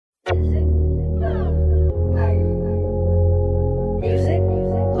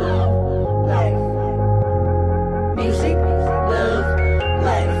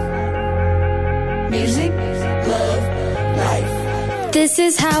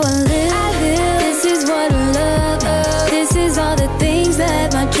This is how I live. This is what I love. This is all the things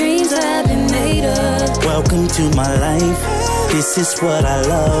that my dreams have been made of. Welcome to my life. This is what I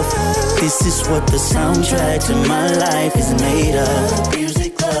love. This is what the soundtrack to my life is made of.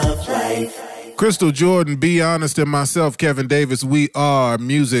 Music, love, life. Christal, Jordan, Be Honest, and myself, Kevin Davis, we are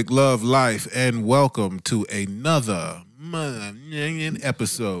Music, Love, Life, and welcome to another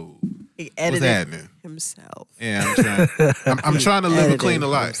episode. He edited What's happening? Himself. Yeah, I'm trying to live a cleaner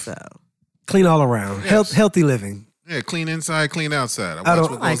life. Clean all around. Yes. Healthy living. Yeah, clean inside, clean outside. I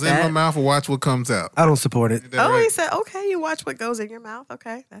watch what like goes in my that. mouth or watch what comes out. I don't support it. Ain't that Oh, right? he said, okay, you watch what goes in your mouth.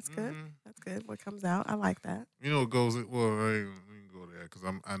 Okay, that's good. That's good. What comes out, I like that. You know what goes in? Well, I ain't gonna go there because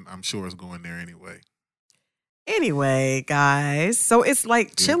I'm sure it's going there anyway. Anyway, guys, so it's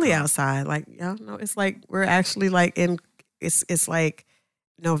like chilly outside. Like, no, it's like we're actually like it's like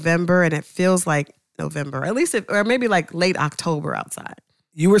November and it feels like November. At least or maybe like late October outside.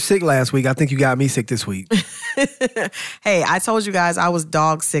 You were sick last week. I think you got me sick this week. Hey, I told you guys I was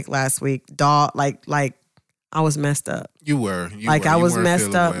dog sick last week. Dog, like I was messed up. You were. I was weren't messed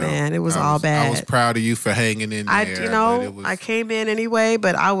feeling up, well. man. It was all bad. I was proud of you for hanging in there. I came in anyway,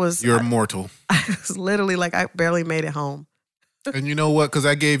 but You're immortal. I was literally like I barely made it home. And you know what? Because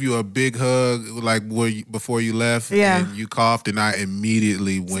I gave you a big hug like before you left. Yeah. And you coughed, and I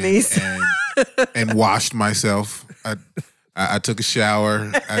immediately went Sneezed. and washed myself. I took a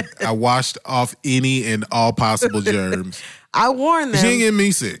shower. I washed off any and all possible germs. I warned them. She ain't getting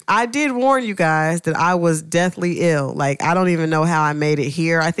me sick. I did warn you guys that I was deathly ill. Like, I don't even know how I made it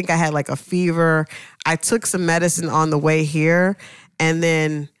here. I think I had like a fever. I took some medicine on the way here. And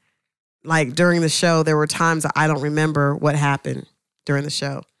then, like, during the show, there were times that I don't remember what happened during the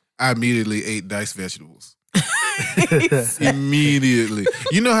show. I immediately ate diced vegetables. Immediately.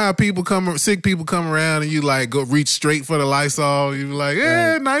 You know how sick people come around and you like go reach straight for the Lysol. You be like,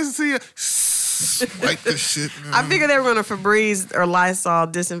 yeah, nice to see you. Wipe this shit. I figured they were going to Febreze or Lysol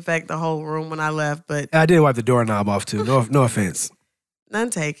disinfect the whole room when I left, but I did wipe the doorknob off too. No offense. none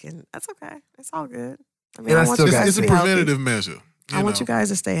taken. That's okay. It's all good. I mean, And I I want still you got- guys It's to a be healthy. preventative measure. I want you guys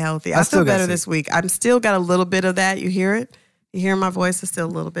to stay healthy. I I still feel got better sick. this week. I'm still got a little bit of that. You hear it? You hear my voice is still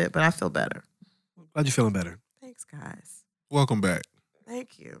a little bit, but I feel better. Glad you're feeling better. Thanks, guys. Welcome back.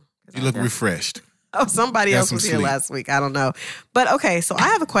 Thank you. You look refreshed. Oh, somebody Got else some was here sleep. last week. I don't know. But okay, so I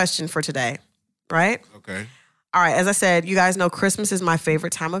have a question for today, right? Okay. All right, as I said, you guys know Christmas is my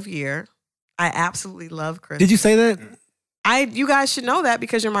favorite time of year. I absolutely love Christmas. Did you say that? You guys should know that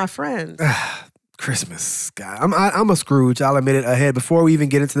because you're my friends. Christmas, God. I'm a Scrooge. I'll admit it ahead. Before we even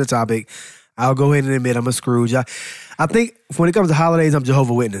get into the topic, I'll go ahead and admit I'm a Scrooge. I think when it comes to holidays, I'm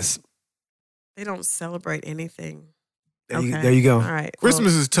Jehovah's Witness. They don't celebrate anything. There you go. All right.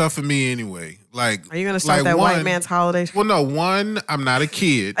 Christmas is tough for me anyway. Like, Are you going to start like that one- white man's holiday? Well, no, one, I'm not a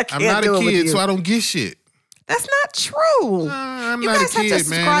kid. I can't I'm not do a it with kid, you. so I don't get shit. That's not true. I'm You not guys a kid, have to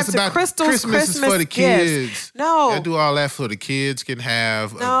man. subscribe It's to about Christal's Christmas is for the Christmas kids. gifts. No. I do all that for the kids can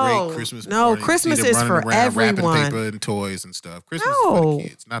have a No. great Christmas No, morning. Christmas See them is running for around, wrapping everyone. paper and toys and stuff. Christmas No. is for the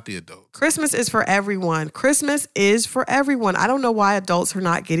kids, not the adults. Christmas is for everyone. Christmas is for everyone. I don't know why adults are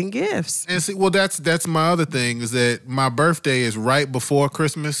not getting gifts. And see, well, that's my other thing is that my birthday is right before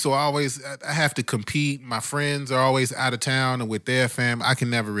Christmas, so I have to compete. My friends are always out of town and with their fam. I can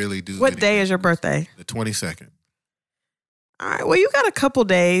never really do. What day anything. is your birthday? The 22nd. All right. Well, you got a couple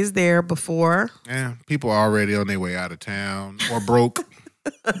days there before. Yeah, people are already on their way out of town or broke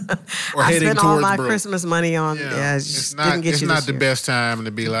or I heading spent towards all my broke. Christmas money on. Yeah, it it's just not. didn't get It's you not this the year. best time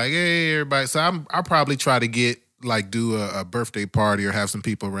to be like, hey, everybody. So I'll probably try to do a birthday party or have some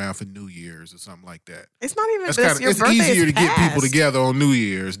people around for New Year's or something like that. It's not even That's this. Your it's birthday easier is to get people past. together on New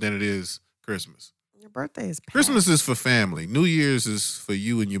Year's than it is Christmas. Your birthday is past. Christmas is for family. New Year's is for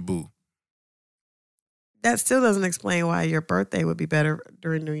you and your boo. That still doesn't explain why your birthday would be better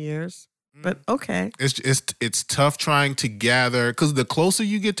during New Year's. But okay. It's tough trying to gather because the closer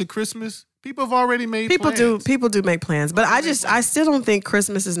you get to Christmas, people have already made People plans. do make plans, but I still don't think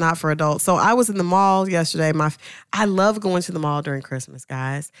Christmas is not for adults. So I was in the mall yesterday. I love going to the mall during Christmas,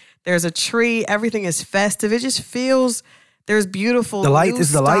 guys. There's a tree, everything is festive. It just feels there's beautiful The lights new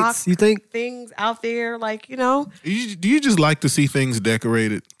is the lights, stock you think? things out there, like Do you just like to see things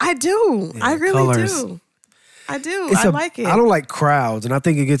decorated? I do. Yeah, I really colors. do. I do. I like it. I don't like crowds, and I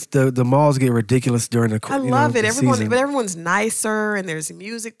think it gets the malls get ridiculous during the. I love it. the season. But everyone's nicer, and there's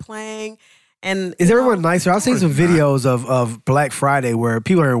music playing. And Is you everyone know, nicer? I've seen some videos of Black Friday where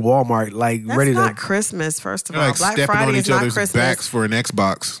people are in Walmart like That's ready not to. Christmas. First of They're all, like Black stepping Friday on is each not other's Christmas. backs for an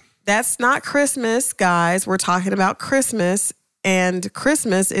Xbox. That's not Christmas, guys. We're talking about Christmas, and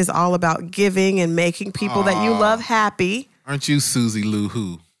Christmas is all about giving and making people that you love happy. Aren't you Susie Lou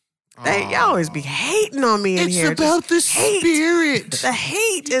Who? Y'all always be hating on me in here. It's about the hate. spirit. The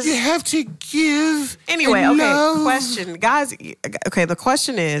hate is. You have to give. Anyway, and okay. love. Question, guys. Okay, the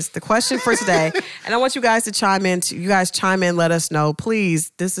question for today, and I want you guys to chime in. You guys chime in. Let us know,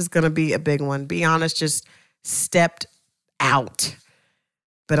 please. This is going to be a big one. Be honest. Just stepped out.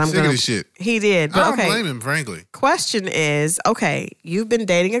 But I'm Sick gonna. of this shit. He did. But I don't okay. blame him, frankly. Question is, okay, you've been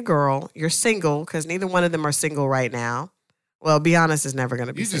dating a girl. You're single because neither one of them are single right now. Well, be honest, is never going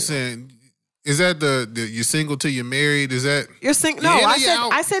to be. You single. just saying. Is that the you're single till you're married? Is that You're single? No,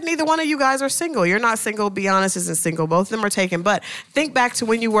 I said neither one of you guys are single. You're not single. Be honest, isn't single. Both of them are taken. But think back to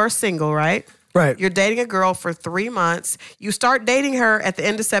when you were single, right? Right. You're dating a girl for 3 months. You start dating her at the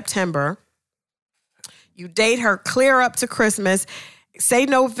end of September. You date her clear up to Christmas. Say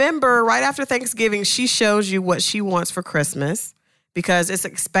November, right after Thanksgiving, she shows you what she wants for Christmas because it's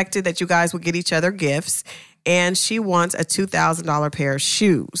expected that you guys would get each other gifts. And she wants a $2,000 pair of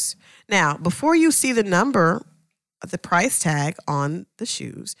shoes. Now, before you see the number of the price tag on the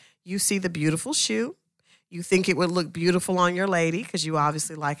shoes, you see the beautiful shoe. You think it would look beautiful on your lady because you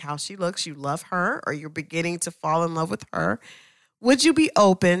obviously like how she looks. You love her or you're beginning to fall in love with her. Would you be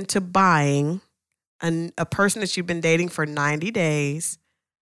open to buying a person that you've been dating for 90 days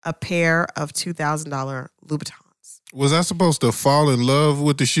a pair of $2,000 Louboutins? Was I supposed to fall in love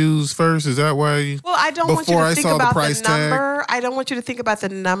with the shoes first? Is that why? Well, I don't want you Before to I think saw the about price the number. I don't want you to think about the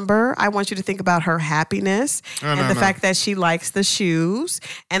number. I want you to think about her happiness and the fact that she likes the shoes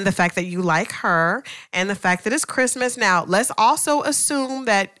and the fact that you like her and the fact that it's Christmas. Now, let's also assume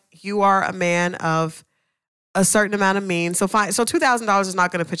that you are a man of a certain amount of means. So fine. So $2,000 is not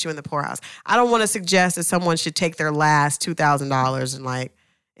going to put you in the poorhouse. I don't want to suggest that someone should take their last $2,000 and like,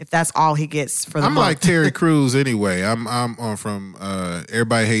 if that's all he gets for the month. I'm like Terry Crews anyway. I'm from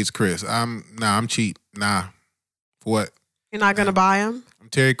Everybody Hates Chris. I'm cheap. Nah. For what? You're not going to buy him? I'm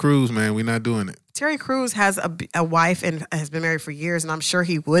Terry Crews, man. We're not doing it. Terry Crews has a wife and has been married for years, and I'm sure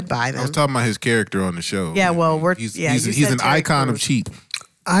he would buy them. I was talking about his character on the show. Yeah, well, he's an icon of cheap.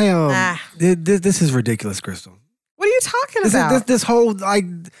 This is ridiculous, Christal. What are you talking about? This whole like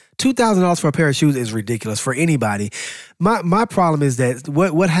 $2,000 for a pair of shoes is ridiculous for anybody. My problem is that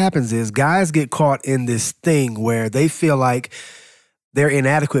what happens is guys get caught in this thing where they feel like they're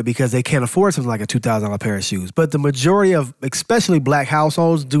inadequate because they can't afford something like a $2,000 pair of shoes. But the majority of, especially black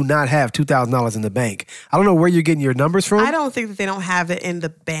households, do not have $2,000 in the bank. I don't know where you're getting your numbers from. I don't think that they don't have it in the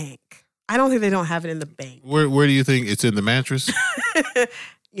bank. Where do you think it's in the mattress?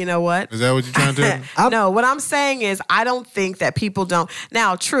 You know what? Is that what you're trying to do? No, what I'm saying is I don't think that people don't.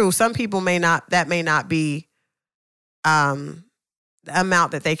 Now, true, some people may not be the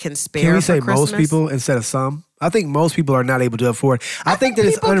amount that they can spare. Can we say for Christmas. most people instead of some? I think most people are not able to afford. I think that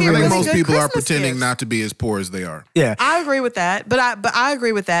it's people get unrealistic. I think most people are Christmas pretending gifts. not to be as poor as they are. Yeah. I agree with that, but I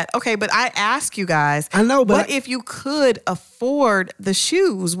agree with that. Okay, but I ask you guys, I know, but what if you could afford the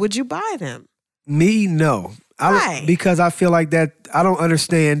shoes? Would you buy them? Me, no. Why? Because I feel like that I don't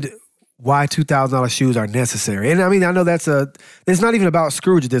understand why $2,000 shoes are necessary. And I mean, I know it's not even about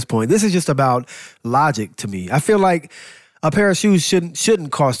Scrooge at this point. This is just about logic to me. I feel like a pair of shoes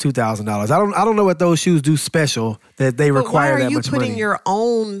shouldn't cost $2,000. I don't know what those shoes do special that they require that much money. Why are you putting your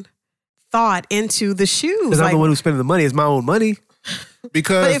own thought into the shoes? Because I'm the one who's spending the money. It's my own money.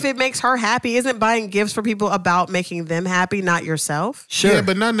 Because but if it makes her happy, isn't buying gifts for people about making them happy, not yourself? Sure. Yeah,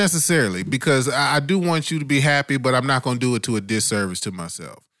 but not necessarily. Because I do want you to be happy, but I'm not going to do it to a disservice to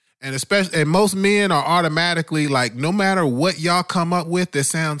myself. And most men are automatically like, no matter what y'all come up with that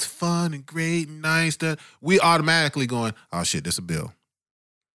sounds fun and great and nice, we automatically going, oh shit, this a bill.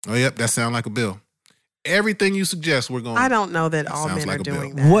 Oh yep, that sounds like a bill. Everything you suggest, we're going. I don't know that all men like are a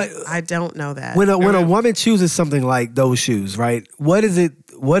doing bill. that. I don't know that. When a woman chooses something like those shoes, right? What is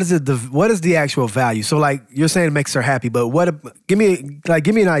the actual value? So like you're saying it makes her happy, but give me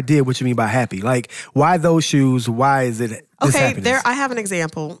an idea what you mean by happy. Like why those shoes? Why is it this happiness? I have an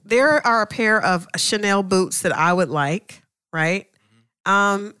example. There are a pair of Chanel boots that I would like, right?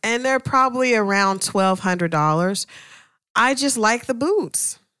 And they're probably around $1,200. I just like the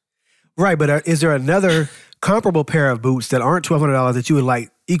boots. Right, but is there another comparable pair of boots that aren't $1,200 that you would like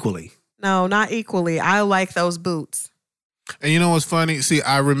equally? No, not equally. I like those boots. And you know what's funny? See,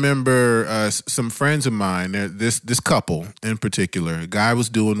 I remember some friends of mine, this couple in particular, a guy was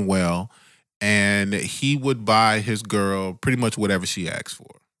doing well, and he would buy his girl pretty much whatever she asked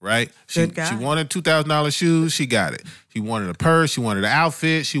for, right? She wanted $2,000 shoes, she got it. She wanted a purse, she wanted an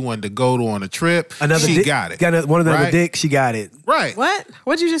outfit, she wanted to go on a trip, she got it. Got one of the dick, she got it. Right. What?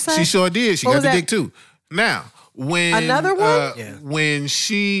 What'd you just say? She sure did. She got the dick too. Now, when another one?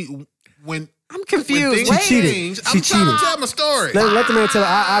 when I'm confused. When Wait. things change, She I'm trying cheated. to tell my story. Let the man tell.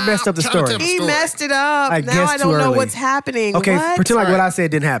 I messed up the Trying to story. tell He story. messed it up. I Now guessed I too don't know early. what's happening. Okay, What? pretend like All what right. I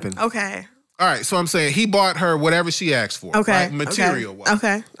said didn't happen. Okay. All right, so I'm saying he bought her whatever she asked for. Okay. Right? Material-wise.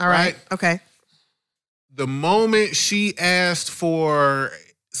 Okay. All right. Okay. The moment she asked for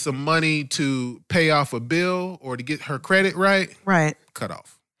some money to pay off a bill or to get her credit right, Right. cut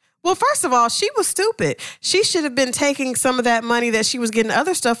off. Well, first of all, she was stupid. She should have been taking some of that money that she was getting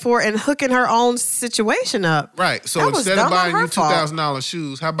other stuff for and hooking her own situation up. Right. So That was instead of dumb on buying her you fault. $2,000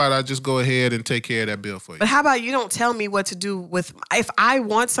 shoes, how about I just go ahead and take care of that bill for you? But how about you don't tell me what to do with if I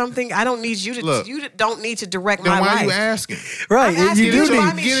want something? I don't need you to. Look. You don't need to direct Then my why life. are you asking? Right, I'm asking you you do to buy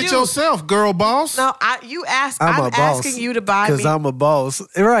need. me Get it shoes. yourself, girl boss. No, you ask. I'm a I'm boss. asking you to buy me. Because I'm a boss.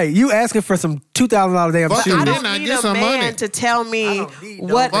 Right. You asking for some $2,000 damn But shoes. I Didn't don't I need get a some man money? to tell me don't need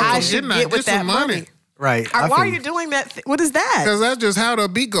no what money. I should Didn't I get get with that some money. money? Right. I Why are feel you doing that? What is that? Because that's just how the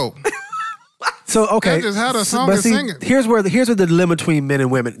beat go. So okay, That's just how the song but is see, singing. here's where the dilemma between men and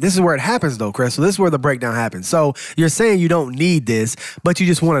women. This is where it happens, though, Chris. So this is where the breakdown happens. So you're saying you don't need this, but you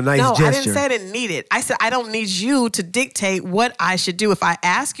just want a nice No, gesture. I didn't say I didn't need it. I said I don't need you to dictate what I should do. If I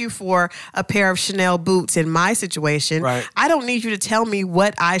ask you for a pair of Chanel boots in my situation, Right. I don't need you to tell me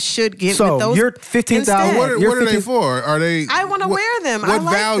what I should get So with those. you're 15,000 instead. What You're are they 50 for? Are they? I wanna what- wear them. I What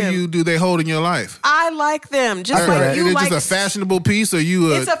like value do they hold in your life? I like them. Just I feel like that. you Is it like. just a fashionable piece, or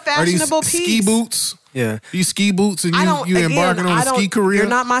you? It's a are these fashionable ski piece. boots. Yeah. These ski boots, and I don't. you Again, embarking on I a don't. ski career. You're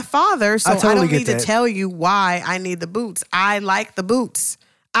not my father, so I totally don't get need that. to tell you why I need the boots. I like the boots.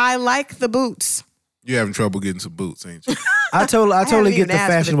 I like the boots. You're having trouble getting some boots, ain't you? I totally haven't get even the asked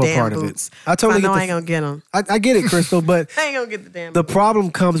for fashionable damn part boots. of it. I totally I know get I ain't the. gonna get them. I get it, Crystal, but I ain't gonna get the damn. the problem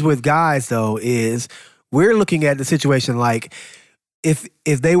comes with guys though is we're looking at the situation like if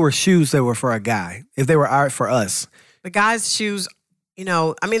they were shoes that were for a guy, if they were art for us. The guys' shoes,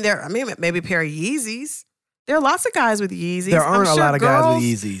 maybe a pair of Yeezys. There are lots of guys with Yeezys. There aren't I'm a sure lot of guys with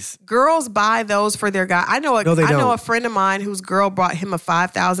Yeezys. Girls buy those for their guy. I know No, they I know don't. a friend of mine whose girl brought him a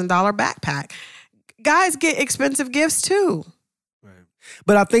 $5,000 backpack. Guys get expensive gifts too.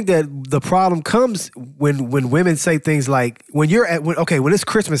 But I think that the problem comes when women say things like when it's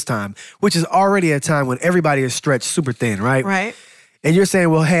Christmas time, which is already a time when everybody is stretched super thin, right? Right. And you're saying,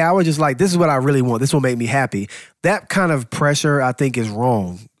 well, hey, I would just like, this is what I really want. This will make me happy. That kind of pressure, I think, is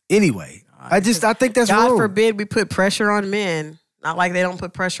wrong. Anyway, I think that's God wrong. forbid we put pressure on men. Not like they don't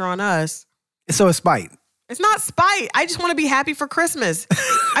put pressure on us. So it's spite. It's not spite. I just want to be happy for Christmas.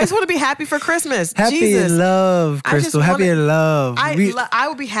 I just want to be happy for Christmas. Happy Jesus. in love, I just Crystal. Happy wanna- in love. I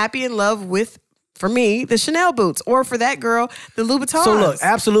would be happy in love with, for me, the Chanel boots, or for that girl, the Louboutins. So look,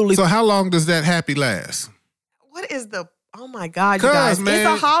 absolutely. So how long does that happy last? What is the? Oh my God, you 'Cause, guys! man,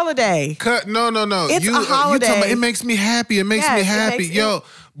 It's a holiday. No. It's you, a holiday. You talking about, it makes me happy. It makes Yes, me it happy. makes me- Yo,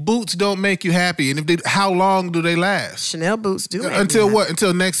 boots don't make you happy. And if they, how long do they last? Chanel boots do. Make Until me what? happy.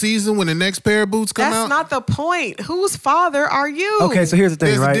 Until next season when the next pair of boots come That's out? not the point. Whose father are you? Okay, so here's the thing,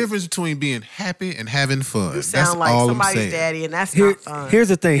 There's right? a difference between being happy and having fun. You That's sound like all I'm somebody's saying. daddy, and that's Here- not fun. here's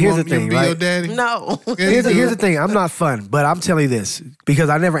the thing. Here's the Want me to thing, be your right? daddy? No. Yeah, Here's you the do. thing. I'm not fun, but I'm telling you this because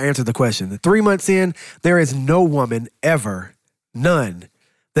I never answered the question. 3 months in, there is no woman ever, none,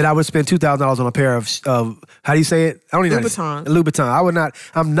 that I would spend $2,000 on a pair of how do you say it? I don't even know. Louboutins. Louboutins. I would not.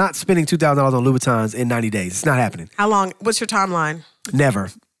 I'm not spending $2,000 on Louboutins in 90 days. It's not happening. How long? What's your timeline? Never.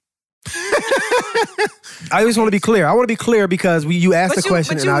 I just want to be clear. I want to be clear because you asked the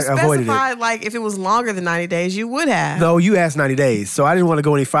question and I avoided it. specified like if it was longer than 90 days, you would have. No, you asked 90 days, so I didn't want to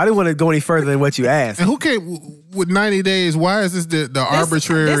go any further. I didn't want to go any further than what you asked. And who came with 90 days? Why is this the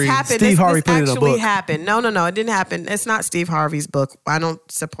arbitrary? This happened. Steve Harvey this put it in a actually book. happened. No, it didn't happen. It's not Steve Harvey's book. I don't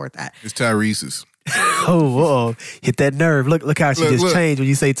support that. It's Tyrese's. Oh, hit that nerve. Look how she just changed when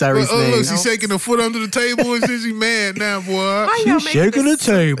you say Tyrese's name. Look, she's shaking her foot under the table and she's mad now, boy. Why y'all She's making shaking the this-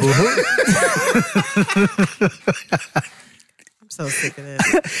 table. I'm so sick of this.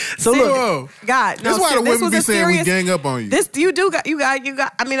 So Sick. look, Whoa. God, no. That's why the this women was be a saying serious. we gang up on you. This you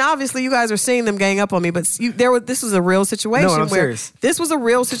got. I mean, obviously, you guys are seeing them gang up on me, but this was a real situation. No, I'm where serious. This was a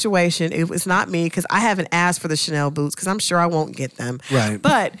real situation. It was not me because I haven't asked for the Chanel boots because I'm sure I won't get them. Right.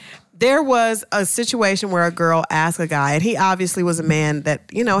 But there was a situation where a girl asked a guy, and he obviously was a man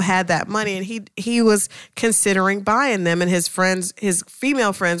that had that money, and he was considering buying them. And his friends, his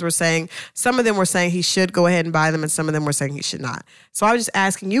female friends, were saying some of them were saying he should go ahead and buy them, and some of them were saying he should not. So I was just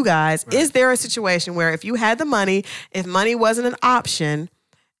asking you guys: Is there a situation where if you had the money, if money wasn't an option,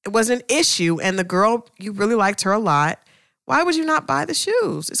 it wasn't an issue, and the girl, you really liked her a lot, why would you not buy the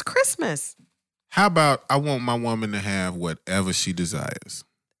shoes? It's Christmas. How about I want my woman to have whatever she desires?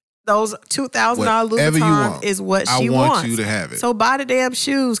 those $2,000 Whatever you Louboutins want. is what I she want wants. you to have it. So buy the damn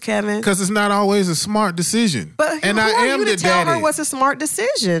shoes, Kevin. Because it's not always a smart decision. But and who I are am you the to tell daddy. her what's a smart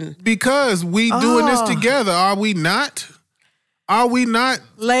decision? Because we doing this Oh. together. Are we not? Are we not?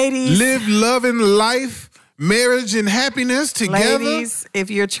 Ladies. Live, love, and life, marriage, and happiness together. Ladies, if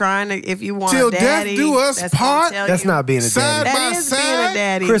you want Till a daddy, death do us that's what I'm part. telling That's you. not being a Side daddy. by That is being side. a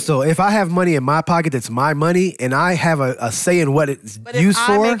daddy. Christal, if I have money in my pocket that's my money and I have a say in what it's But if used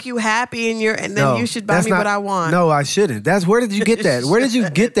I for, make you happy and then you should buy that's me what I want. No, I shouldn't. Where did you get that? Where did you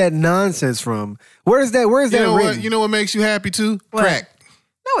get that nonsense from? Where is that You written? know what? You know what makes you happy too? What? Crack.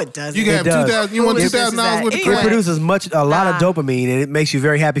 No, it doesn't. You can have It does. $2,000. You want Foolishness is $2,000 worth of that. It crack? Anyway. produces a lot of Nah. dopamine and it makes you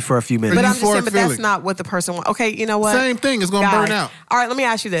very happy for a few minutes. But I'm euphoric just saying, but that's feeling. not what the person wants. Okay, you know what? Same thing. It's gonna Guys, burn out. All right, let me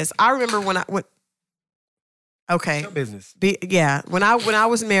ask you this. I remember when I went. Okay, No business. when I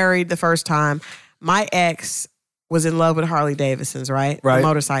was married the first time, my ex was in love with Harley Davidsons, right? Right. The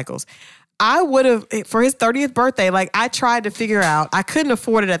motorcycles. I would have, for his 30th birthday, like I tried to figure out, I couldn't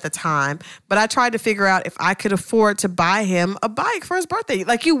afford it at the time, but I tried to figure out if I could afford to buy him a bike for his birthday.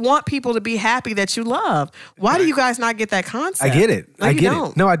 Like you want people to be happy that you love. Why do you guys not get that concept? I get it. No, I you get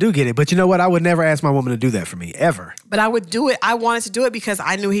don't. it. No, I do get it. But you know what? I would never ask my woman to do that for me, ever. But I would do it. I wanted to do it because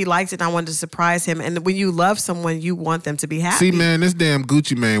I knew he liked it and I wanted to surprise him. And when you love someone, you want them to be happy. See, man, this damn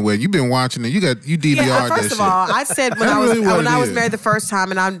Gucci Man way. You've been watching it. You DVR'd Yeah, that first shit. of all, I said when That's I was really what when it I was is. married the first time,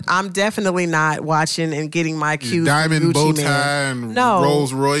 and I'm definitely not watching and getting my cues. from Diamond Gucci bow Man. tie and No.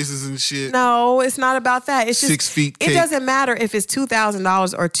 Rolls Royces and shit. No, it's not about that. It's just 6 feet It cake. doesn't matter if it's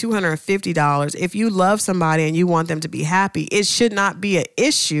 $2,000 or $250. If you love somebody and you want them to be happy, it should not be an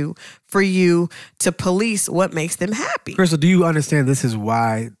issue for you to police what makes them happy. Christal, do you understand this is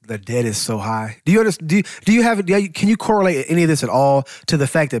why the debt is so high? Do you understand? Do you have? Can you correlate any of this at all to the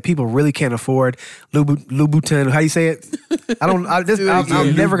fact that people really can't afford Louboutin? How do you say it?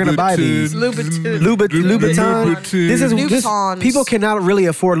 I'm never gonna buy these. Louboutin. Louboutins. People cannot really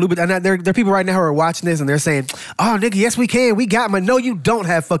afford Louboutin. And there are people right now who are watching this and they're saying, "Oh, nigga, yes we can. We got money." No, you don't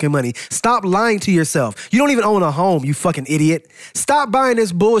have fucking money. Stop lying to yourself. You don't even own a home. You fucking idiot. Stop buying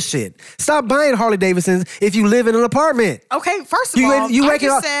this bullshit. Stop buying Harley Davidsons if you live in an apartment. Okay, first of all, You I waking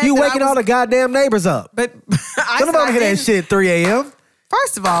just all, said you that I waking all was- the goddamn neighbors up. But I Don't said nobody I hear that didn't- shit at 3 a.m.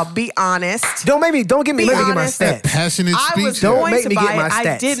 First of all, be honest. Don't get me. Let me get my honest. stats. Passionate I speech. was Don't going make to me buy get my it. I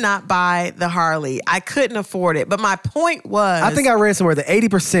stats. did not buy the Harley. I couldn't afford it. But my point was, I think I read somewhere that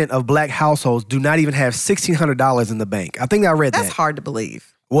 80% of black households do not even have $1,600 in the bank. I think I read that's that. hard to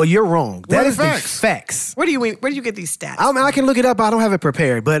believe. Well, you're wrong. That are is the the facts? facts. Where do you get these stats? I can look it up. I don't have it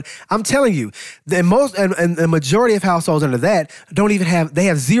prepared, but I'm telling you, the most and the majority of households under that don't even have. They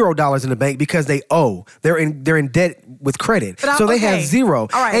have $0 in the bank because they owe. They're in debt with credit, But so they okay. have zero. All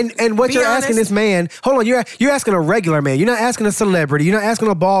right. And what Be you're asking honest. this man, hold on, you're asking a regular man. You're not asking a celebrity. You're not asking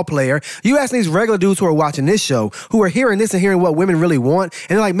a ball player. You asking these regular dudes who are watching this show, who are hearing this and hearing what women really want,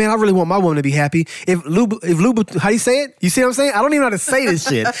 and they're like, man, I really want my woman to be happy. If Louboutin, how do you say it? You see what I'm saying? I don't even know how to say this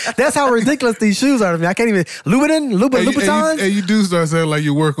shit. That's how ridiculous these shoes are to me. I can't even Louboutins. And you do start saying like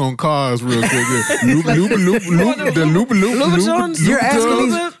you work on cars real quick.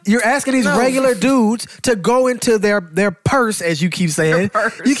 Louboutins? You're asking these No. regular dudes to go into their purse, as you keep saying.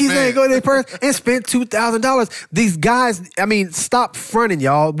 purse. You keep saying Man. go to their purse and spend $2,000. These guys, I mean, stop fronting,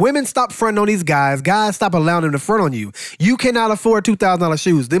 y'all. Women, stop fronting on these guys. Guys, stop allowing them to front on you. You cannot afford $2,000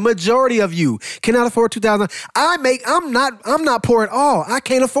 shoes. The majority of you cannot afford $2,000. I'm not poor at all. I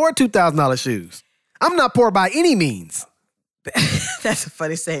can't afford $2,000 shoes. I'm not poor by any means. That's a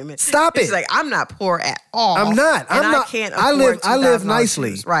funny statement. Stop It's it. like I'm not poor at all. I'm not. And I'm not. I can't I afford live $2,000 nicely,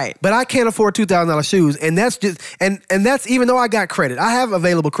 shoes. Right. But I can't afford $2,000 shoes, and that's just and that's even though I got credit. I have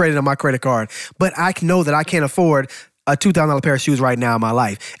available credit on my credit card, but I know that I can't afford a $2,000 pair of shoes right now in my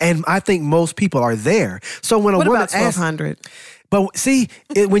life, and I think most people are there. So when a What woman about asks, $1,200? but see,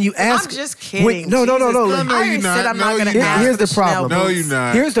 when you ask, I'm just kidding. No. No, I you're already not. said I'm No, not going to you're ask not. Here's for the problem. Chanel No, boots. you're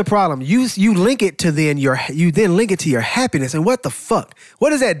not. Here's the problem. You link it to you then link it to your happiness. And what the fuck? What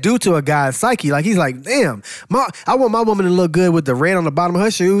does that do to a guy's psyche? Like he's like, damn, I want my woman to look good with the red on the bottom of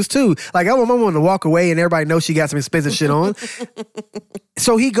her shoes too. Like I want my woman to walk away and everybody knows she got some expensive shit on.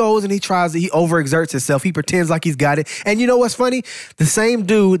 So he goes and he overexerts himself. He pretends like he's got it. And you know what's funny? The same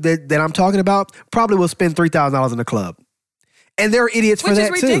dude that I'm talking about probably will spend $3,000 in the club. And there are idiots for Which is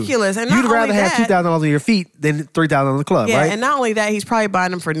that too. ridiculous. And not You'd rather only have that- $2,000 on your feet than $3,000 in the club, Yeah, right? and not only that, he's probably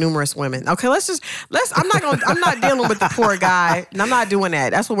buying them for numerous women. Okay, I'm not dealing with the poor guy, and I'm not doing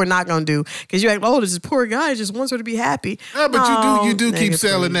that. That's what we're not gonna do. Because you're like, oh, this poor guy just wants her to be happy. No, but you do keep nigga,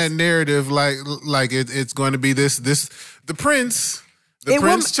 selling please. that narrative like it's going to be this the prince The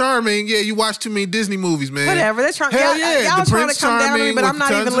Prince Charming, yeah, you watch too many Disney movies, man. Whatever. They're trying. Hell Y'all the trying Prince to come down on me, Charming but I'm with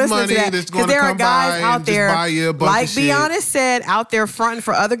not even tons of listening to money that that's because gonna there are come guys by out and just there, buy you a bunch like of shit. Beyonce said, out there fronting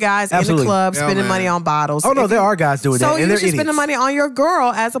for other guys in Absolutely. the club, Yeah, spending man. money on bottles. Oh no, there are guys doing that, So and you they're should spend the idiots. money on your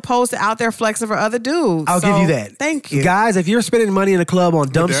girl as opposed to out there flexing for other dudes. I'll give you that. Thank you, guys. If you're spending money in a club on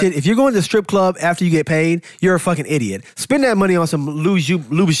dumb that. shit, if you're going to the strip club after you get paid, you're a fucking idiot. Spend that money on some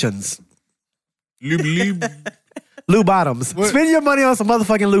Louboutins. Louboutins. What? Spend your money on some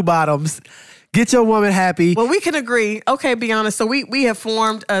motherfucking Louboutins. Get your woman happy. Well, we can agree. Okay, be honest. So we have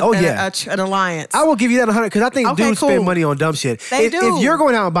formed an alliance. I will give you that 100 because I think Okay, dudes cool. spend money on dumb shit. They if, do. If you're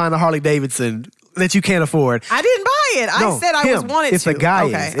going out and buying a Harley Davidson that you can't afford, I didn't buy it. I said I was wanted if to. a guy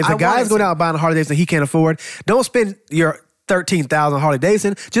Okay, is, if I a guy wanted is going to. out buying a Harley Davidson he can't afford, don't spend your $13,000 Harley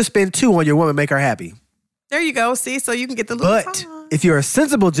Davidson. Just spend $2 on your woman, make her happy. There you go. See, so you can get the But Louboutin. if you're a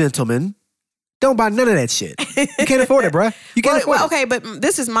sensible gentleman, don't buy none of that shit. You can't afford it, bruh. You can't afford it. Okay, but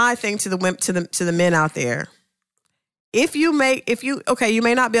this is my thing to the men out there. You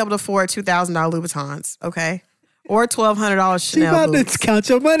may not be able to afford $2,000 Louboutins, okay, or $1,200 She Chanel about boots. to count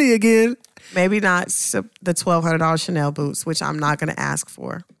your money again. Maybe not the $1,200 Chanel boots, which I'm not going to ask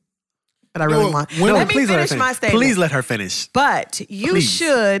for, but I really want. Let me please let her finish my statement. Please let her finish. But you Please.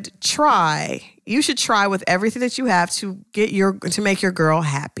 should try. You should try with everything that you have to to make your girl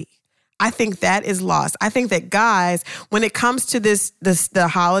happy. I think that is lost. I think that guys, when it comes to the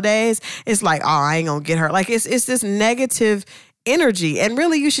holidays, it's like, oh, I ain't gonna get her. Like it's this negative energy. And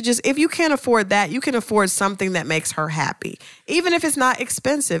really you should just, if you can't afford that, you can afford something that makes her happy. Even if it's not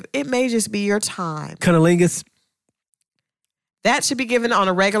expensive, it may just be your time. Cunnilingus. That should be given on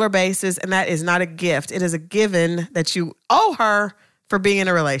a regular basis, and that is not a gift. It is a given that you owe her for being in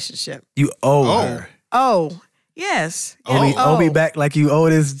a relationship. You owe her. Oh, yes. Owe me back like you owe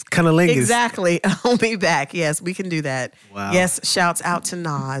this cunnilingus. Exactly. Owe me back. Yes, we can do that. Wow. Yes, shouts out to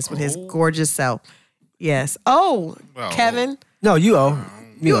Nas with his gorgeous self. Yes. Oh, Kevin, No, you owe.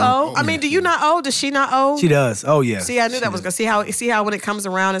 you owe. I mean, do you not owe? Does she not owe? She does. Oh, yeah. See, I knew that was going to see how when it comes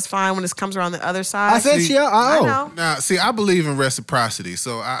around, it's fine. When it comes around the other side. I said See, she owe. I owe. I know. Now, see, I believe in reciprocity,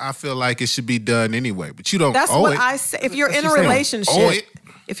 so I feel like it should be done anyway. But you don't That's owe what it. I say. If you're in a She said, relationship, owe it.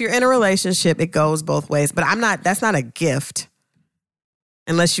 if you're in a relationship, it goes both ways. But that's not a gift.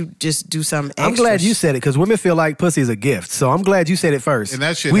 Unless you just do some extra. I'm glad you said it because women feel like pussy is a gift. So I'm glad you said it first. And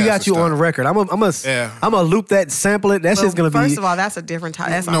that shit we has got to you stop. on record. I'm gonna loop that, sample it. That shit's gonna be. First of all, that's a different type.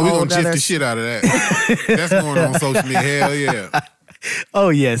 That's No, a we're whole going to jiff other. the shit out of that. That's going on social media. Hell yeah. Oh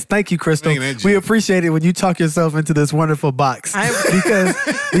yes, thank you, Christal. Man, that We jiff. appreciate it when you talk yourself into this wonderful box I-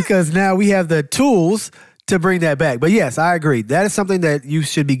 because now we have the tools to bring that back. But yes, I agree. That is something that you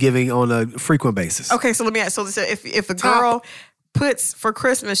should be giving on a frequent basis. Okay, so let me ask. So if a girl puts for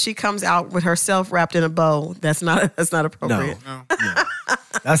Christmas, she comes out with herself wrapped in a bow. That's not appropriate. No.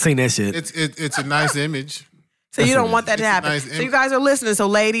 I've seen that shit. It's a nice image. So you don't want that to It's a happen. nice So you guys are listening. So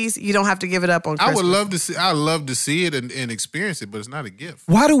ladies, you don't have to give it up on I Christmas. would love to see. I love to see it and experience it, but it's not a gift.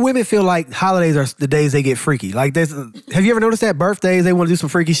 Why do women feel like holidays are the days they get freaky? Like, have you ever noticed that birthdays they want to do some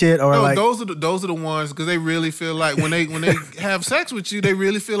freaky shit or No, like? those are the ones because they really feel like when they have sex with you, they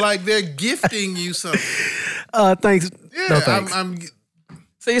really feel like they're gifting you something. Thanks. Yeah, No thanks. I'm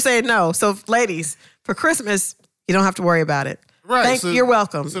So you're saying no. So ladies, for Christmas, you don't have to worry about it. right. You're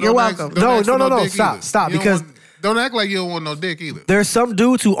welcome. so You're don't ask- welcome. don't ask for No. dick Stop, either. stop, You don't because- don't act like you don't want no dick either. There's some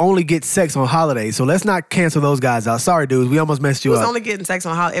dudes who only get sex on holidays, so let's not cancel those guys out. Sorry, dudes, we almost messed you Who's up. only getting sex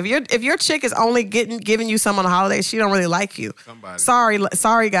on holiday? If your chick is only giving you some on the holidays, she don't really like you. Somebody.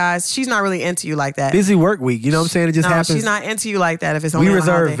 Sorry guys, she's not really into you like that. Busy work week, you know what I'm saying? It just No, happens. she's not into you like that. If it's only We on a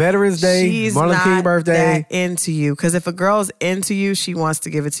reserve holiday. Veterans Day, She's Martin not King birthday. that into you. Because if a girl's into you, she wants to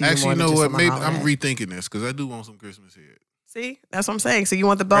give it to you. Actually, more you than know just what? on the Maybe holiday. I'm rethinking this because I do want some Christmas here. See, that's what I'm saying. So you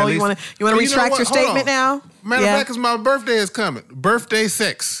want the bow? Or at You want least- to Well, you know retract what? your Hold statement on. now? Matter of fact, because my birthday is coming. Birthday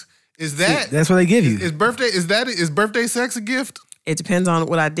sex. Is that That's what they give you. is birthday sex a gift? It depends on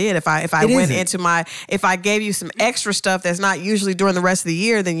what I did. If I It went isn't. into if I gave you some extra stuff that's not usually during the rest of the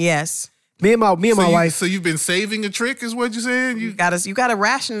year, then yes. Me and my wife. So you've been saving a trick, is what you're saying? You gotta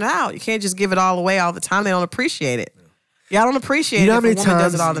ration it out. You can't just give it all away all the time. They don't appreciate it. Y'all don't appreciate You know it how if many a woman times?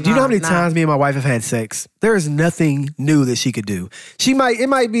 does it all the time. Do you know how many Nah. times me and my wife have had sex? There is nothing new that she could do. It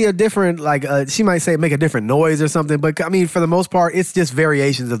might be a different, like she might say make a different noise or something, but I mean for the most part, it's just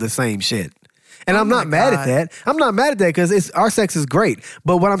variations of the same shit. And I'm not mad at that. I'm not mad at that because our sex is great.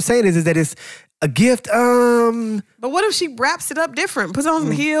 But what I'm saying is that it's a gift. But what if she wraps it up different? Puts on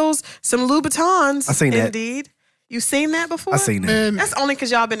some heels, some Louboutins. I seen that. Indeed. You seen that before? I seen that. Man, That's only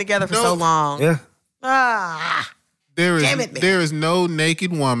because y'all been together for No. so long. Yeah. Ah. there Damn it, man. is no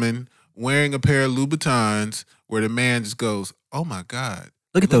naked woman wearing a pair of Louboutins where the man just goes, "Oh my God,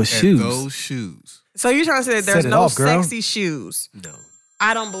 Look at those shoes. Those shoes." So you're trying to say that there's Set it no off, girl. sexy shoes? No.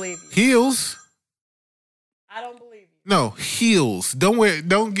 I don't believe you. Heels. I don't believe you. No, heels.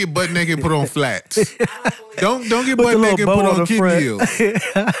 Don't get butt naked and put on flats. Don't get With butt the little naked and bow put on on the kitten front.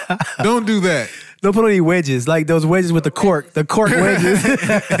 heels. Don't do that. Don't put on any wedges, like those wedges with the cork wedges.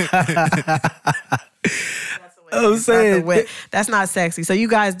 I'm saying That's not sexy. So you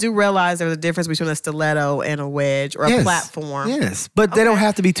guys do realize there's a difference between a stiletto and a wedge or a platform. Yes, but they don't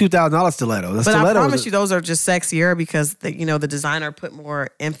have to be $2,000 stiletto. But I promise you, those are just sexier because the designer put more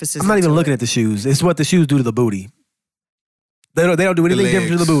emphasis. I'm not even looking at the shoes. It's what the shoes do to the booty. They don't do anything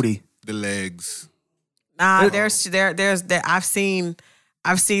different to the booty. The legs. Nah,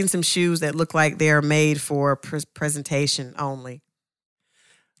 I've seen some shoes that look like they're made for presentation only.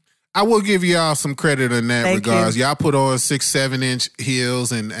 I will give y'all some credit in that Thank regards. you. Y'all put on 6-7 inch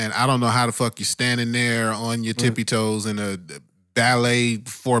heels, and I don't know how the fuck you're standing there on your tippy toes in a ballet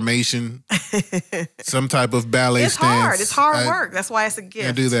formation, some type of ballet It's stance. hard. It's hard work. That's why it's a gift.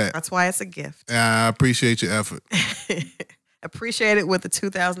 Can't do that. That's why it's a gift. I appreciate your effort. Appreciate it with the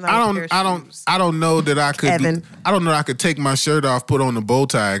 $2,000. I don't know that I could. Kevin. I don't know I could take my shirt off, put on the bow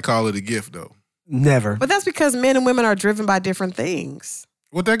tie, and call it a gift though. Never. But that's because men and women are driven by different things.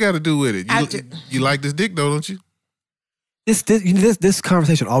 What that got to do with it? You like this dick though, don't you? This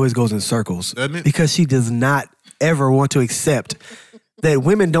conversation always goes in circles, Doesn't it? because she does not ever want to accept that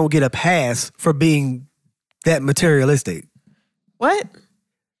women don't get a pass for being that materialistic. What?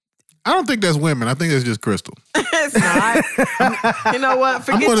 I don't think that's women. I think that's just Christal. It's not. You know what?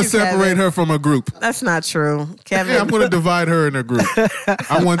 Forget I'm going to you, separate Kevin. her from a group. That's not true, Kevin. Yeah, I'm going to divide her in a group.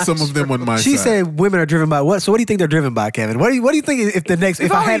 I want some of them on my She side. said women are driven by what? So what do you think they're driven by, Kevin? What do you think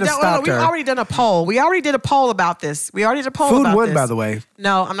if I had to stop We've her? already done a poll. We already did a poll about this. We already did a poll Food about won, this. by the way.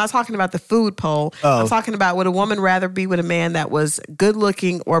 No, I'm not talking about the food poll. Oh. I'm talking about would a woman rather be with a man that was good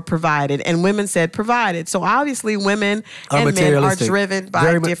looking or provided? And women said provided. So obviously women and men are materialistic. driven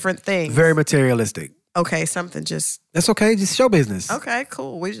by different things. Very materialistic. Okay, something just That's okay. Just show business. okay,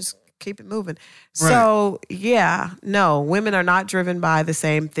 cool. We just keep it moving. So yeah, no, women are not driven by the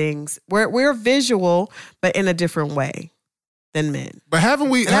same things. We're visual, but in a different way than men. But haven't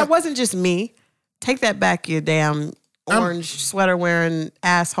we? And that wasn't just me. Take that back, you damn orange sweater wearing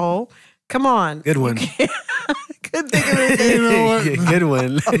asshole. Come on. Good one. Couldn't think of anything. You know what? Good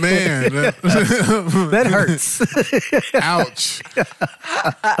one. Man, That hurts. ouch.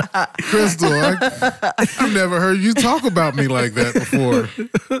 Christal, I've never heard you talk about me like that before.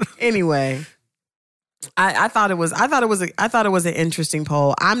 Anyway, I thought it was an interesting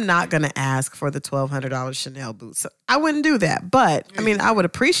poll. I'm not gonna ask for the $1,200 Chanel boots. I wouldn't do that, but I mean, I would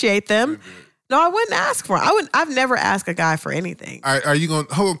appreciate them. No, I wouldn't ask for them. I've never asked a guy for anything. Are you going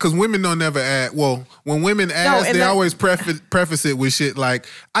to hold? Because women don't never ask. Well, when women ask, they always preface it with shit like,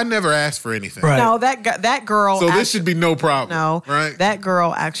 "I never asked for anything." Right. No, that girl. So this should be no problem. No, right? That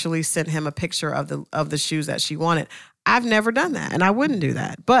girl actually sent him a picture of the shoes that she wanted. I've never done that, and I wouldn't do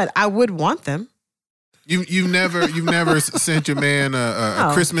that, but I would want them. You've never sent your man a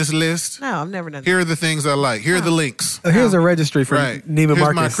Christmas list. No, I've never done that. Here are the things I like. Here are the links. Here's a registry for Right. Neiman Here's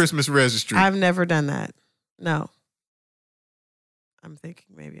Marcus. my Christmas registry. I've never done that. No. I'm thinking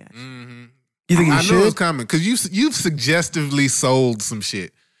maybe I should. Mm-hmm. You think you I know it's should? coming because you've suggestively sold some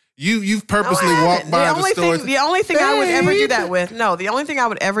shit. You've purposely No, I walked haven't. by the store. The only thing I would ever do that with, the only thing I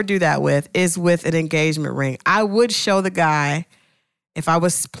would ever do that with is with an engagement ring. I would show the guy, if I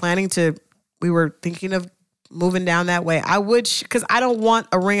was planning to, we were thinking of moving down that way, I would, because I don't want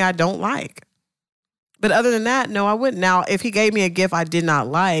a ring I don't like. But other than that, no, I wouldn't. Now, if he gave me a gift I did not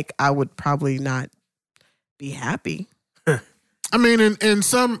like, I would probably not be happy. I mean, in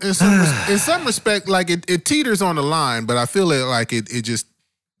some respect, like it teeters on the line, but I feel like it just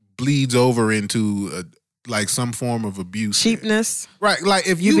bleeds over into like some form of abuse. Cheapness. Right. Like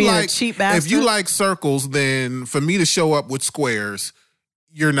if You you being a like cheap if bastard? you like circles, then for me to show up with squares,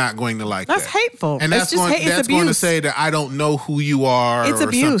 you're not going to like That's that. hateful. And It's that's going it's to abuse. say that I don't know who you are It's or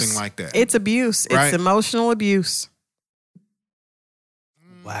abuse. something like that. It's abuse. Right? It's emotional abuse.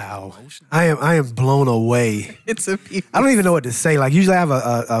 Wow. I am blown away. It's abuse. I don't even know what to say. Like, usually I have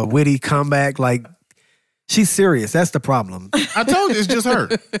a witty comeback. Like, she's serious. That's the problem. I told you, it's just her.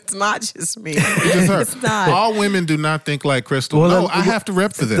 It's not just me. It's just her. It's not. All women do not think like Christal. Well, no, I have to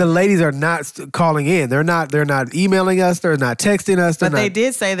rep for them. The ladies are not calling in. They're not emailing us. They're not texting us. But they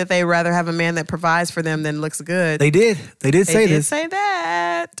did say that they'd rather have a man that provides for them than looks good. They did say this. say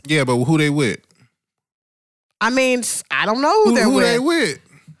that. Yeah, but who they with? I mean, I don't know who they're Who with. they with?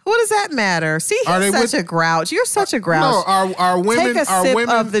 What does that matter? See, he's such a grouch. You're such a grouch. No, our women. Take a our sip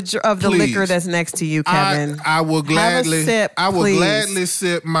women, of the liquor that's next to you, Kevin. I will gladly. Have a sip, I will please. gladly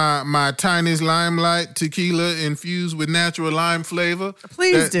sip my Chinese limelight tequila infused with natural lime flavor.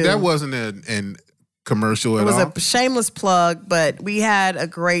 Please do. That wasn't an commercial at all. It was a shameless plug, but we had a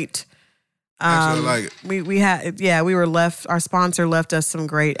great. Actually, I like it. We had we were left. Our sponsor left us some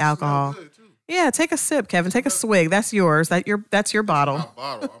great alcohol. Yeah, take a sip, Kevin. Take a swig. That's yours. That's your bottle. My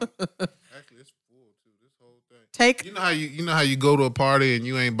bottle. Actually, it's full too. This whole thing. Take. You know how you go to a party and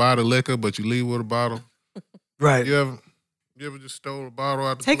you ain't bought a liquor, but you leave with a bottle. Right. You ever just stole a bottle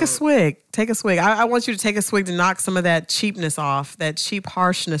out the Take club? a swig. Take a swig. I want you to take a swig to knock some of that cheapness off, that cheap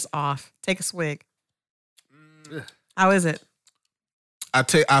harshness off. Take a swig. How is it?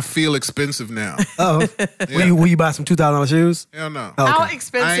 I feel expensive now. Oh, Yeah. will you buy some $2,000 shoes? Hell no. Oh, How okay.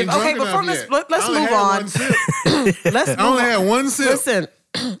 expensive? I Okay, ain't drunk before enough yet. let's I only move had on. one sip. Let's I move only on. had one sip. Listen,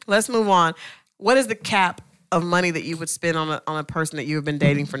 let's move on. What is the cap of money that you would spend on a person that you have been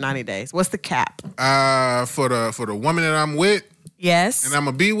dating for 90 days? What's the cap? For the woman that I'm with Yes. and I'm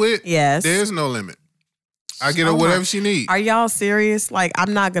gonna be with, Yes. there's no limit. I get her Oh my- whatever she needs. Are y'all serious? Like,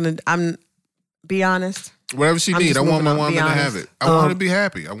 I'm be honest. Whatever she I'm needs. just I want my moving on, woman be to have honest. it. I want her to be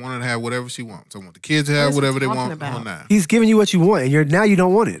happy. I want her to have whatever she wants. I want the kids to have What is whatever he they talking want. about? On now. He's giving you what you want, and now you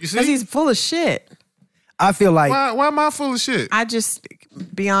don't want You it. Because see? he's full of shit. I feel like Why am I full of shit? I just,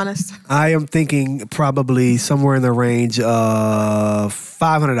 be honest. I am thinking probably somewhere in the range of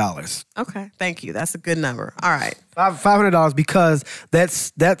 $500. Okay, thank you. That's a good number. All right. $500 because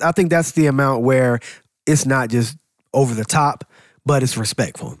I think that's the amount where it's not just over the top, but it's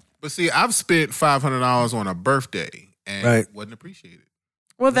respectful. But see, I've spent $500 on a birthday and Right. wasn't appreciated.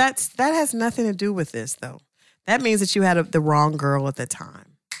 Well, that has nothing to do with this, though. That means that you had the wrong girl at the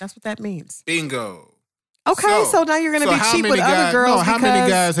time. That's what that means. Bingo. Okay, so now you're going to be how cheap many with other guys- girls No, how many because-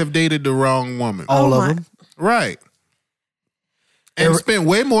 guys have dated the wrong woman? All of my- them. Right. And spent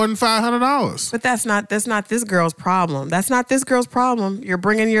way more than $500. But that's not this girl's problem. That's not this girl's problem. You're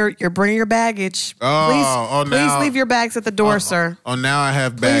bringing your baggage. Oh, please now- leave your bags at the door, sir. Oh, now I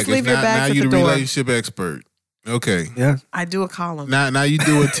have baggage. leave your bags now at you the the door. relationship expert. Okay. Yeah. I do a column. Now you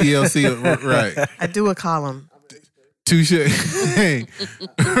do a TLC. Right. I do a column. Touche. Hey.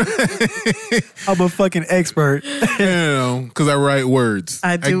 I'm a fucking expert. Because I write words.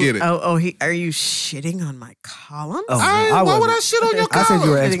 I do. I get it. Oh, are you shitting on my columns? Oh, why would I wasn't. shit on your I said you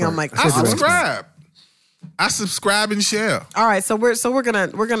were column? expert. Shitting on my I I said you were expert. subscribe. I subscribe and share. All right, so we're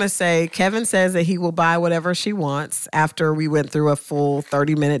gonna say Kevin says that he will buy whatever she wants after we went through a full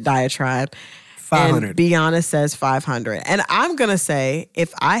 30-minute diatribe. 500. And Biana says 500. And I'm gonna say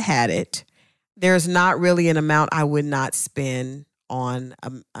if I had it, there's not really an amount I would not spend on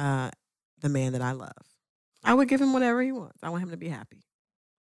the man that I love. I would give him whatever he wants. I want him to be happy.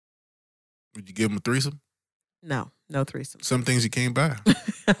 Would you give him a threesome? No threesome. Some things you can't buy.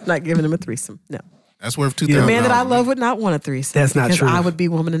 I'm not giving him a threesome. No. That's worth $2,000. The man that I love would not want a threesome. That's not because true. I would be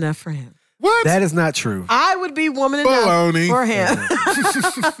woman enough for him. What? That is not true. I would be woman Baloney. enough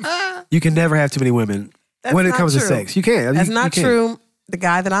for him. You can never have too many women That's when it not comes true. to sex. You can't. That's You not can't. true. The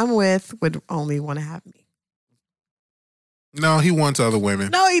guy that I'm with would only want to have me. No, he wants other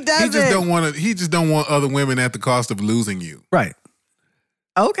women. No, he doesn't. He just don't want other women at the cost of losing you. Right.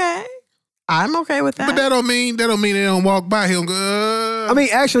 Okay. I'm okay with that. But that don't mean they don't walk by. He'll go. I mean,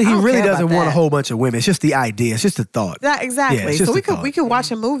 actually, he I don't really care doesn't about want a that. whole bunch of women. It's just the idea. It's just the thought. Yeah, exactly. Yeah, it's just so a thought. we could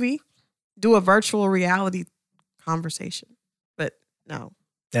watch a movie, do a virtual reality conversation. But no.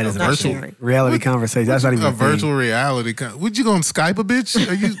 That is a Not virtual sharing. reality conversation. That's not even a thing. virtual reality. Would you gonna Skype a bitch?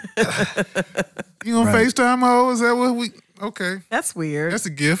 Are you gonna Right. FaceTime her? Is that what we? Okay, That's weird. that's a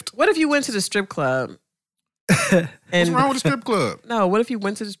gift. What if you went to the strip club? What's and wrong with the strip club? No, what if you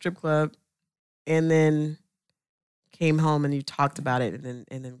went to the strip club and then came home and you talked about it and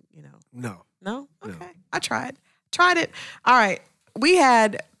then No. No? No. Okay. I tried it. All right. We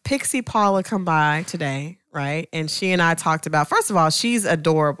had Pixie Paula come by today, right? And she and I talked about, first of all, she's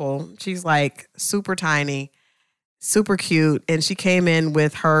adorable. She's like super tiny, super cute. And she came in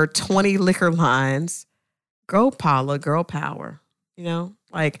with her 20 liquor lines. Go Paula, girl power.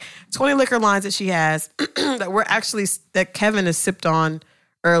 Like 20 liquor lines that she has that Kevin has sipped on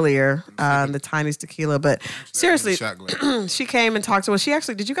earlier, the tiniest tequila. But seriously, Shot glass. she came and talked to us.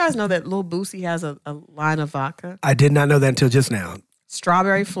 Did you guys know that Lil Boosie has a line of vodka? I did not know that until just now.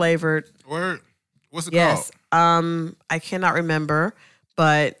 Strawberry flavored. Word. What's it Yes. called? I cannot remember,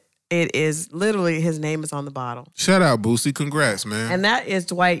 but it is literally, his name is on the bottle. Shout out Boosie. Congrats, man. And that is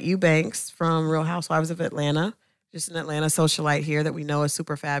Dwight Eubanks from Real Housewives of Atlanta. Just an Atlanta socialite here that we know is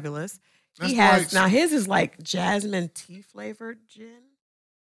super fabulous. That's He has, Dwight's. now his is like jasmine tea flavored gin.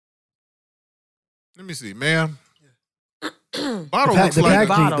 Let me see, ma'am. Bottle looks The like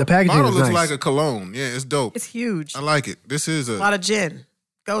packaging, the packaging bottle is looks nice. like a cologne. Yeah, it's dope. It's huge. I like it. This is A lot of gin.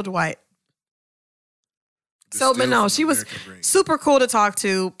 Go Dwight. distilled But no, from she was American grain. super cool to talk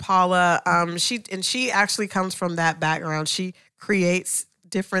to, Paula. She actually comes from that background. She creates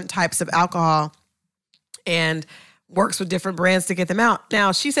different types of alcohol and works with different brands to get them out.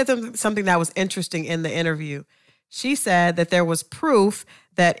 Now, she said something that was interesting in the interview. She said that there was proof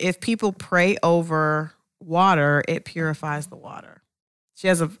that if people pray over water, it purifies the water. She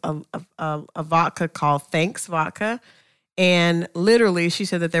has a vodka called Thanks Vodka. And literally, she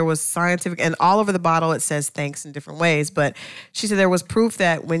said that there was scientific, and all over the bottle it says thanks in different ways. But she said there was proof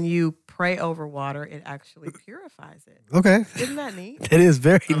that when you pray over water, it actually purifies it. Okay. Isn't that neat? That is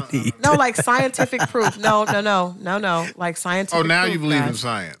very neat. No, like scientific proof. No. Like scientific Oh, now proof, you believe in guys.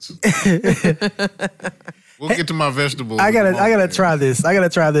 science. We'll get to my vegetables. I gotta try this.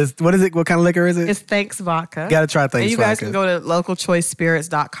 What is it? What kind of liquor is it? It's Thanks Vodka. Gotta try Thanks And you guys Vodka. can go to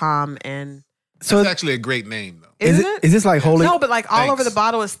localchoicespirits.com and So It's actually a great name, though. isn't it? Is this like holy? No, but like all Thanks. over the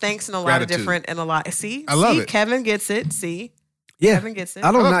bottle is thanks and a lot Gratitude. of different and a lot. See, I love see, it. Kevin gets it. See, Yeah. Kevin gets it.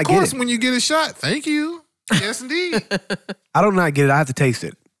 I don't Well, not of get course, it. when you get a shot, thank you. Yes, indeed. I don't not get it. I have to taste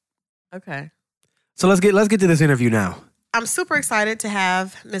it. Okay. So let's get to this interview now. I'm super excited to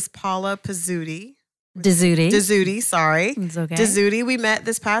have Miss Paula Pizzuti. Dizzuti. Sorry. It's okay. Dizzuti. We met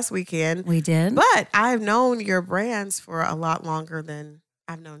this past weekend. We did. But I've known your brands for a lot longer than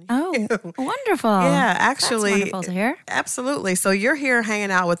I've known you. Oh, wonderful. Yeah, That's actually. wonderful to hear. Absolutely. So you're here hanging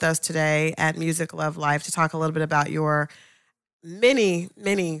out with us today at Music Love Life to talk a little bit about your many,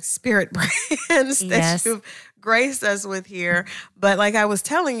 many spirit brands that Yes. you've graced us with here. But like I was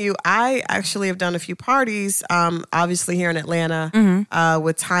telling you, I actually have done a few parties, obviously here in Atlanta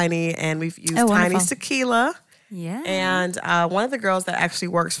with Tiny, and we've used Oh, wonderful. Tiny's tequila. Yeah. And one of the girls that actually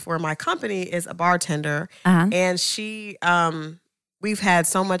works for my company is a bartender. Uh-huh. And she, we've had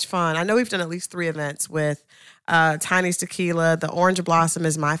so much fun. I know we've done at least 3 events with Tiny's Tequila. The Orange Blossom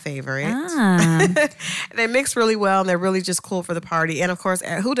is my favorite. Ah. They mix really well, and they're really just cool for the party. And of course,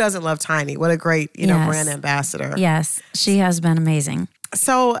 who doesn't love Tiny? What a great, Yes. brand ambassador. Yes, she has been amazing.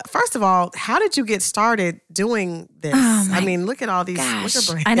 So first of all, how did you get started doing this? Oh, my I mean, look at all these Gosh,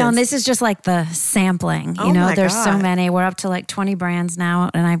 liquor brands. I know. And this is just like the sampling. Oh You know, my there's so God. many. We're up to like 20 brands now,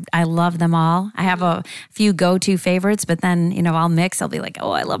 and I love them all. I have a few go-to favorites, but then, I'll mix. I'll be like,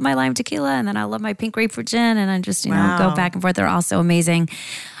 oh, I love my lime tequila, and then I love my pink grapefruit gin, and I just, Wow. go back and forth. They're all so amazing.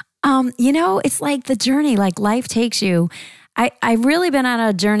 It's like the journey, like life takes you. I've really been on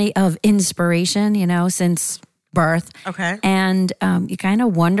a journey of inspiration, since birth. Okay. And you kind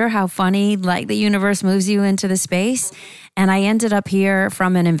of wonder how funny, like, the universe moves you into the space. And I ended up here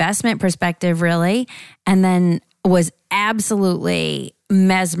from an investment perspective, really, and then was absolutely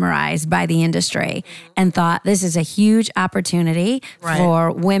mesmerized by the industry and thought this is a huge opportunity Right.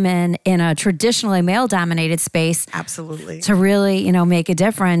 for women in a traditionally male-dominated space Absolutely. to really, make a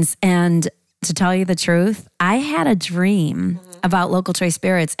difference. And to tell you the truth, I had a dream about Local Choice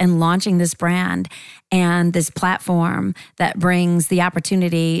Spirits and launching this brand and this platform that brings the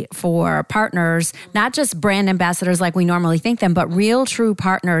opportunity for partners, not just brand ambassadors like we normally think them, but real true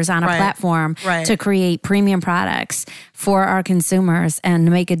partners on a Right. platform Right. to create premium products for our consumers and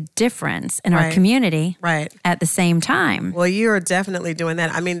make a difference in our Right. community Right. at the same time. Well, you're definitely doing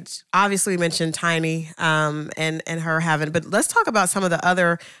that. I mean, obviously, we mentioned Tiny and her having, but let's talk about some of the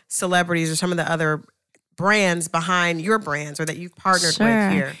other celebrities or some of the other brands behind your brands or that you've partnered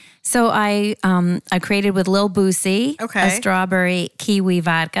with here. So I created with Lil Boosie Okay. a strawberry kiwi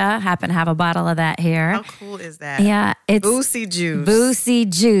vodka. Happen to have a bottle of that here. How cool is that? Yeah, it's Boosie juice. Boosie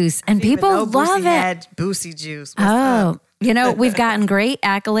juice, and Didn't even people know love Boosie it. Had Boosie juice. What's up? We've gotten great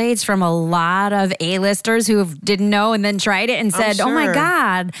accolades from a lot of A-listers who didn't know and then tried it and said, "Oh my sure.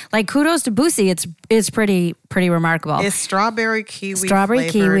 God!" Like, kudos to Boosie. It's pretty remarkable. It's strawberry kiwi. Strawberry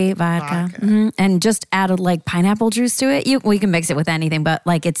flavored kiwi vodka, and just added like pineapple juice to it. We can mix it with anything, but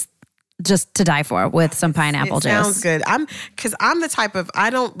like it's just to die for with some pineapple It juice. sounds good. I'm the type of, I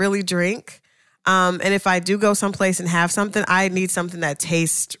don't really drink. And if I do go someplace and have something, I need something that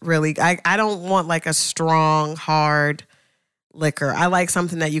tastes really, I don't want like a strong, hard liquor. I like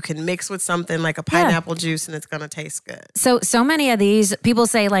something that you can mix with something like a pineapple juice and it's going to taste good. So many of these people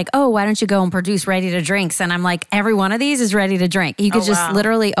say like, oh, why don't you go and produce ready to drinks? And I'm like, every one of these is ready to drink. You could just wow.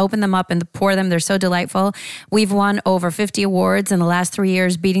 literally open them up and pour them. They're so delightful. We've won over 50 awards in the last 3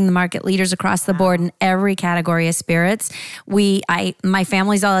 years, beating the market leaders across the board in every category of spirits. My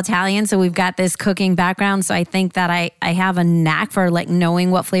family's all Italian, so we've got this cooking background. So I think that I have a knack for like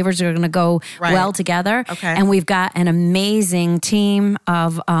knowing what flavors are going to go Right. well together. Okay. And we've got an amazing amazing team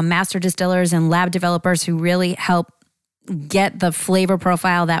of master distillers and lab developers who really help get the flavor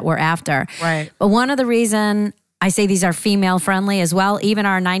profile that we're after. Right. But one of the reason I say these are female friendly as well, even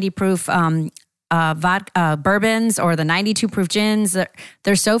our 90 proof vodka, bourbons or the 92 proof gins,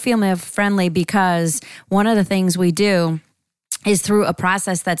 they're so female friendly because one of the things we do is through a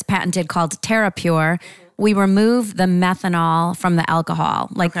process that's patented called TerraPure. We remove the methanol from the alcohol.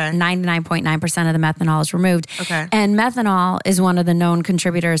 Like 99.9% of the methanol is removed. Okay. And methanol is one of the known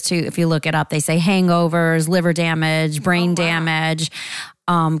contributors to, if you look it up, they say hangovers, liver damage, brain damage,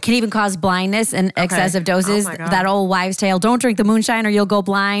 can even cause blindness in excessive doses. Oh my God. That old wives' tale, don't drink the moonshine or you'll go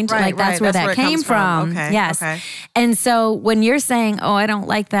blind. Right, like that's where that it came comes from. Okay. Yes. Okay. And so when you're saying, oh, I don't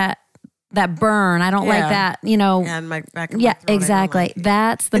like that burn. I don't like that, you know. Yeah, in my back of my throat, exactly. I don't like it.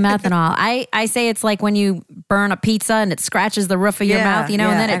 That's the methanol. I say it's like when you burn a pizza and it scratches the roof of your mouth, you know,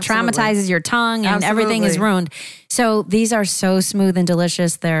 and then it traumatizes your tongue and everything is ruined. So these are so smooth and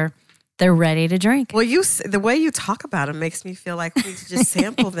delicious. They're ready to drink. Well, the way you talk about them makes me feel like we need to just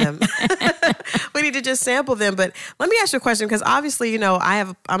sample them. We need to just sample them. But let me ask you a question, because obviously, you know,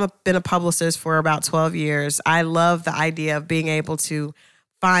 been a publicist for about 12 years. I love the idea of being able to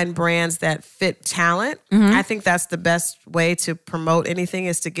find brands that fit talent. I think that's the best way to promote anything,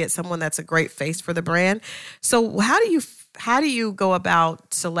 is to get someone that's a great face for the brand. So how do you go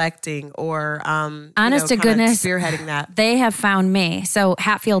about selecting or honest to goodness spearheading that? They have found me. So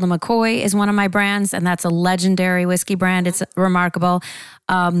Hatfield and McCoy is one of my brands, and that's a legendary whiskey brand. It's remarkable.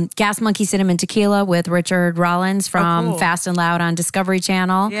 Gas Monkey Cinnamon Tequila with Richard Rollins from Fast and Loud on Discovery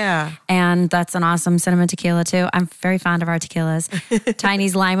Channel. Yeah. And that's an awesome cinnamon tequila too. I'm very fond of our tequilas.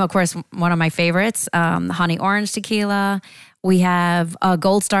 Tiny's Lime, of course, one of my favorites. Honey Orange Tequila. We have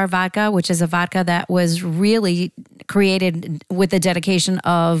Gold Star Vodka, which is a vodka that was really created with the dedication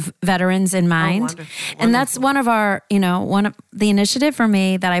of veterans in mind. Wonderful. And that's one of the initiative for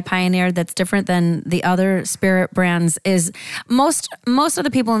me that I pioneered that's different than the other spirit brands is most of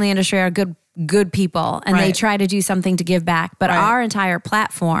the people in the industry are good people, and they try to do something to give back. But our entire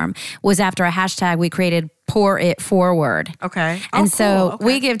platform was after a hashtag we created, Pour It Forward. Okay. And so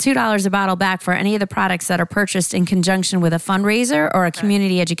we give $2 a bottle back for any of the products that are purchased in conjunction with a fundraiser or a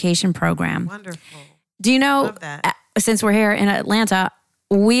community education program. Wonderful. Do you know, Love that. Since we're here in Atlanta,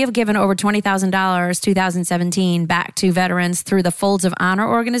 we have given over $20,000 2017 back to veterans through the Folds of Honor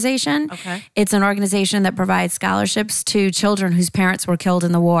organization. Okay. It's an organization that provides scholarships to children whose parents were killed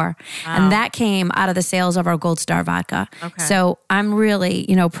in the war. Wow. And that came out of the sales of our Gold Star vodka. Okay. So I'm really,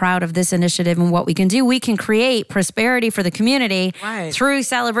 proud of this initiative and what we can do. We can create prosperity for the community through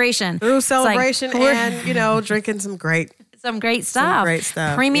celebration. And, drinking some great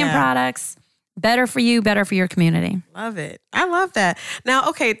stuff. Premium products. Better for you, better for your community. Love it. I love that. Now,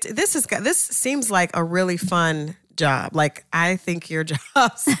 okay, this seems like a really fun job. Like, I think your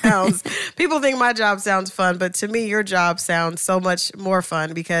job sounds, people think my job sounds fun, but to me, your job sounds so much more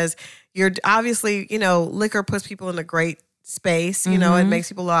fun because you're obviously, liquor puts people in a great space, it makes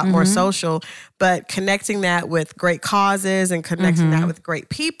people a lot more social, but connecting that with great causes and connecting that with great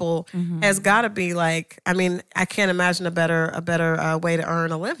people has got to be like, I can't imagine a better way to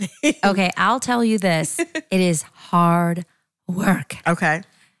earn a living. Okay, I'll tell you this. It is hard work. Okay.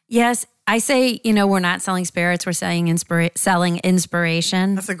 Yes, I say, we're not selling spirits, we're selling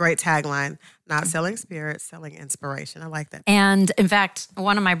inspiration. That's a great tagline. Not selling spirits, selling inspiration. I like that. And in fact,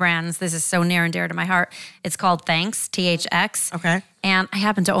 one of my brands, this is so near and dear to my heart, it's called Thanks, THX. Okay. And I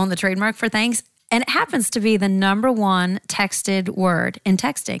happen to own the trademark for Thanks. And it happens to be the number one texted word in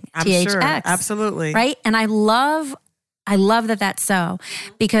texting, THX. Sure. Absolutely. Right? And I love that that's so,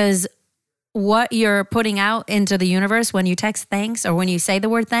 because what you're putting out into the universe when you text thanks or when you say the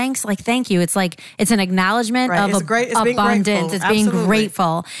word thanks, like thank you. It's like it's an acknowledgement of abundance. It's being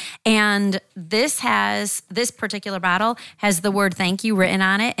grateful. And this particular bottle has the word thank you written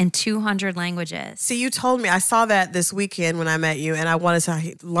on it in 200 languages. See, you told me, I saw that this weekend when I met you, and I wanted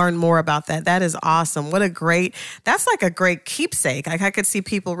to learn more about that. That is awesome. That's like a great keepsake. Like I could see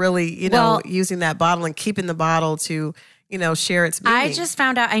people really, using that bottle and keeping the bottle to share its meaning. I just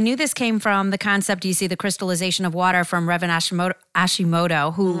found out, I knew this came from the concept, you see, the crystallization of water from Reverend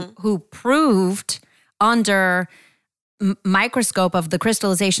Hashimoto, who proved under microscope of the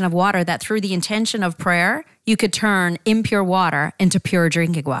crystallization of water that through the intention of prayer, you could turn impure water into pure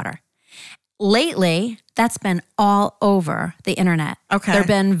drinking water. Lately, that's been all over the internet. Okay. There have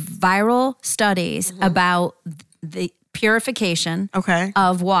been viral studies about the purification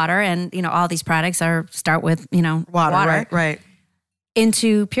of water, and all these products start with water right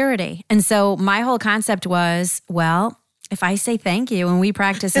into purity. And so my whole concept was, well, if I say thank you and we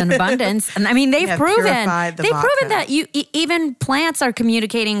practice in abundance, and I mean, they've proven that even plants are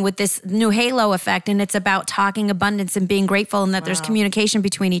communicating with this new halo effect, and it's about talking abundance and being grateful, and that there's communication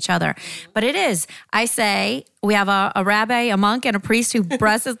between each other. But it is. I say we have a rabbi, a monk, and a priest who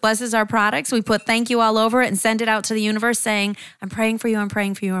blesses our products. We put thank you all over it and send it out to the universe, saying, "I'm praying for you. I'm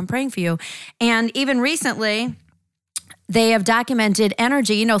praying for you. I'm praying for you." And even recently, they have documented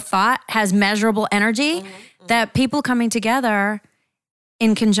energy. You know, thought has measurable energy. That people coming together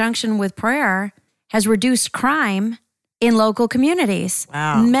in conjunction with prayer has reduced crime in local communities.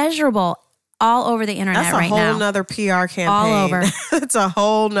 Wow. Measurable all over the internet right now. That's a whole nother PR campaign. All over. It's a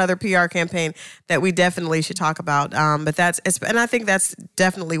whole nother PR campaign that we definitely should talk about. But and I think that's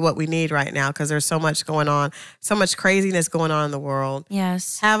definitely what we need right now, because there's so much going on, so much craziness going on in the world.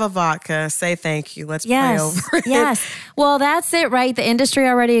 Yes. Have a vodka, say thank you. Let's pray over it. Yes. Well, that's it, right? The industry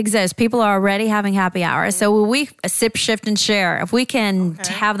already exists. People are already having happy hours. So we sip, shift, and share. If we can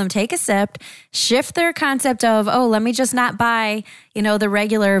have them take a sip, shift their concept of, oh, let me just not buy, the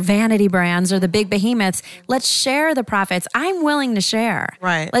regular vanity brands or the big behemoths. Let's share the profits. I'm willing to share.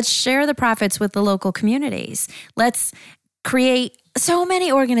 Right. Let's share the profits with the local communities. Let's create. So many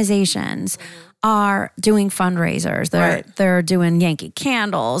organizations are doing fundraisers. They're doing Yankee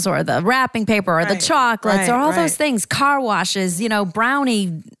Candles or the wrapping paper or the chocolates or all those things, car washes,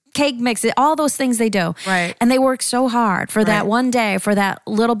 brownie, cake mixes, all those things they do. Right. And they work so hard for that one day, for that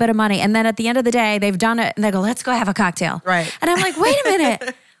little bit of money. And then at the end of the day, they've done it and they go, let's go have a cocktail. Right. And I'm like, wait a minute.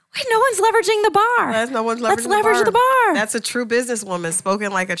 Wait, no one's leveraging the bar. No one's leveraging Let's leverage the bar. That's a true businesswoman,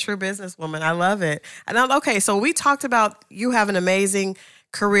 spoken like a true businesswoman. I love it. And so we talked about you have an amazing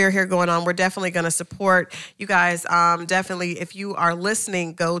career here going on. We're definitely going to support you guys. Definitely, if you are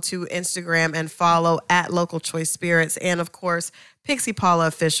listening, go to Instagram and follow at Local Choice Spirits. And of course, Pixie Paula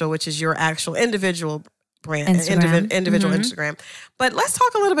Official, which is your actual individual brand, individual Instagram. But let's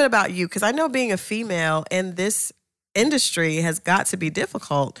talk a little bit about you, because I know being a female in this industry has got to be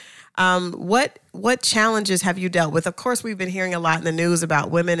difficult. What challenges have you dealt with? Of course, we've been hearing a lot in the news about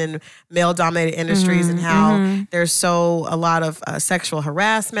women in male-dominated industries and how there's a lot of sexual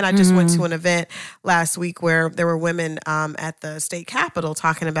harassment. I just went to an event last week where there were women at the state capitol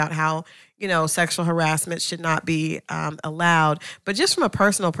talking about how sexual harassment should not be allowed. But just from a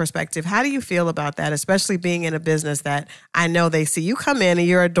personal perspective, how do you feel about that, especially being in a business that I know they see you come in and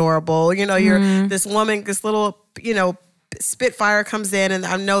you're adorable. You're this woman, this little, Spitfire comes in, and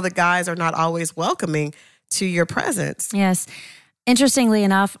I know the guys are not always welcoming to your presence. Yes. Interestingly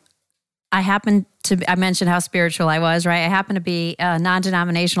enough, I mentioned how spiritual I was, right? I happen to be a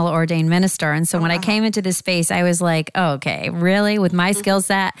non-denominational ordained minister. And so when I came into this space, I was like, oh, okay, really? With my skill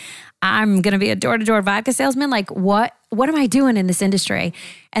set, I'm going to be a door-to-door vodka salesman? Like, what am I doing in this industry?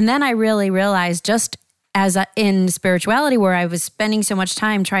 And then I really realized, just as in spirituality, where I was spending so much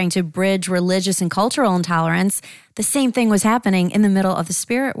time trying to bridge religious and cultural intolerance, the same thing was happening in the middle of the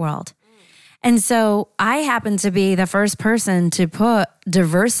spirit world. And so I happened to be the first person to put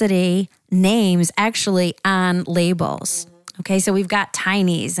diversity names actually on labels. Okay, so we've got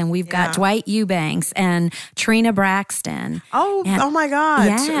Tiny's and we've got Dwight Eubanks and Trina Braxton. Oh my God.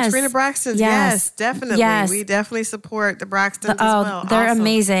 Yes. Trina Braxton. Yes, definitely. Yes. We definitely support the Braxtons as well. They're awesome.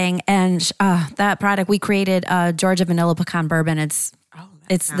 Amazing. And that product, we created Georgia Vanilla Pecan Bourbon.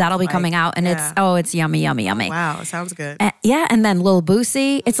 That'll be coming out, and it's yummy, yummy, yummy. Wow, it sounds good. And then Lil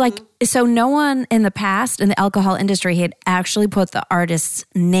Boosie. It's like, so no one in the past in the alcohol industry had actually put the artist's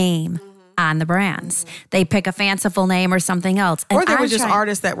name on the brands. They pick a fanciful name or something else. Or there were just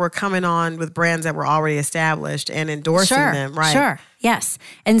artists that were coming on with brands that were already established and endorsing them, right? Sure, yes.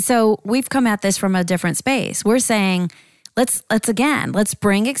 And so we've come at this from a different space. We're saying, let's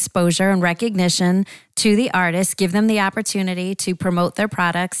bring exposure and recognition to the artists, give them the opportunity to promote their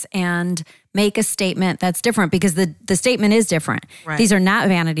products and make a statement that's different, because the statement is different. Right. These are not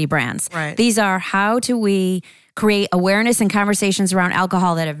vanity brands. Right. These are, how do we create awareness and conversations around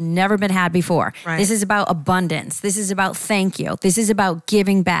alcohol that have never been had before. Right. This is about abundance. This is about thank you. This is about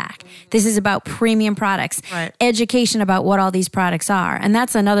giving back. This is about premium products. Right. Education about what all these products are. And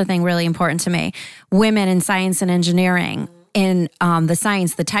that's another thing really important to me. Women in science and engineering, in the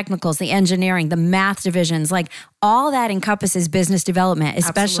science, the technicals, the engineering, the math divisions, like all that encompasses business development,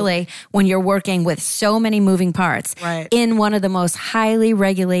 especially when you're working with so many moving parts in one of the most highly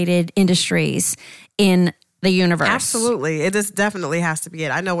regulated industries in the universe. Absolutely. It just definitely has to be it.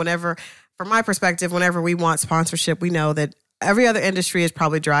 I know from my perspective, whenever we want sponsorship, we know that every other industry is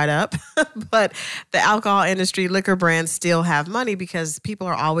probably dried up, but the alcohol industry, liquor brands still have money because people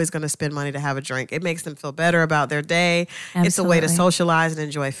are always going to spend money to have a drink. It makes them feel better about their day. Absolutely. It's a way to socialize and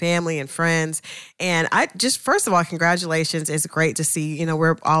enjoy family and friends. And first of all, congratulations. It's great to see,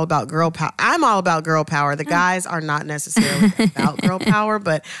 we're all about girl power. I'm all about girl power. The guys are not necessarily about girl power,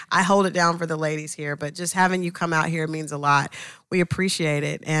 but I hold it down for the ladies here. But just having you come out here means a lot. We appreciate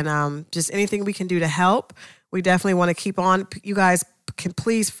it. And just anything we can do to help, we definitely want to keep on. You guys can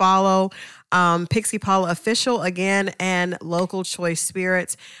please follow Pixie Paula Official again and Local Choice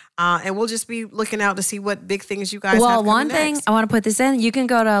Spirits. And we'll just be looking out to see what big things you guys have coming one thing, next. I want to put this in. You can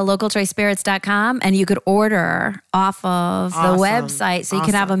go to localchoicespirits.com and you could order off of the website. So you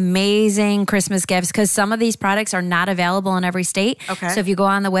can have amazing Christmas gifts because some of these products are not available in every state. Okay. So if you go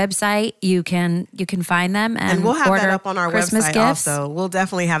on the website, you can find them and we'll have order that up on our Christmas website gifts. also. We'll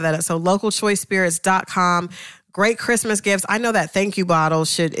definitely have that up. So localchoicespirits.com. Great Christmas gifts. I know that thank you bottle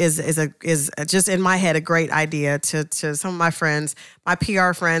is just in my head a great idea to some of my friends, my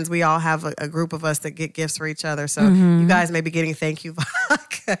PR friends. We all have a group of us that get gifts for each other. So you guys may be getting thank you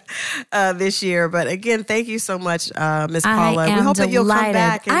vodka this year. But again, thank you so much, Miss Paula. We hope that you'll come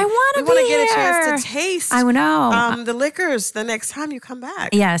back. And I want to get a chance to taste. I know the liquors the next time you come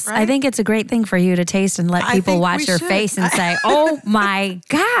back. Yes, right? I think it's a great thing for you to taste and let people watch your face and say, "Oh my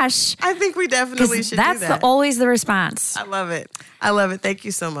gosh!" I think we definitely should. That's do that. always the response. I love it. I love it. Thank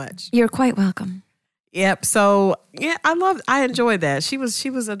you so much. You're quite welcome. Yep. So yeah, I enjoyed that. She was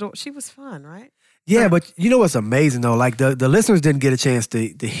fun, right? Yeah, but you know what's amazing though? Like the listeners didn't get a chance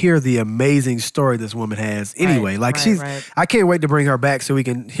to hear the amazing story this woman has anyway. Right. I can't wait to bring her back so we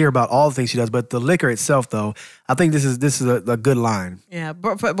can hear about all the things she does. But the liquor itself though, I think this is a good line. Yeah,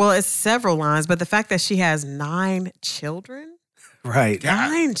 but well, it's several lines, but the fact that she has 9 children. Right.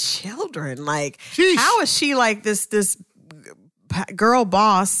 9 children. Like, Sheesh. how is she like this girl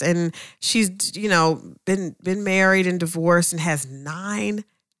boss and she's, been married and divorced and has 9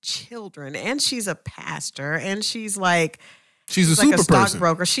 children and she's a pastor and she's like a like super a person.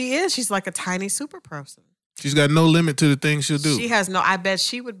 stockbroker. She is. She's like a tiny super person. She's got no limit to the things she'll do. She has no, I bet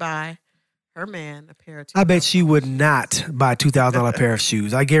she would buy her man a pair of $2,000. I bet she would not buy a $2,000 pair of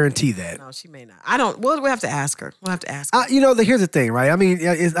shoes. I guarantee that. No, she may not. I don't. We'll have to ask her. Here's the thing, right? I mean,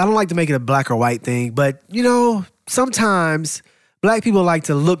 I don't like to make it a black or white thing, but, sometimes black people like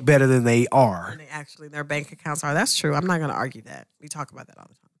to look better than they are. And they actually, their bank accounts are. That's true. I'm not going to argue that. We talk about that all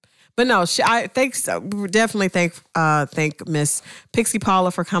the time. But no, we definitely thank Miss Pixie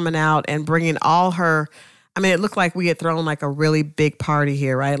Paula for coming out and bringing all her. I mean, it looked like we had thrown like a really big party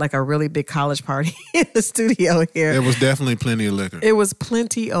here, right? Like a really big college party in the studio here. There was definitely plenty of liquor. It was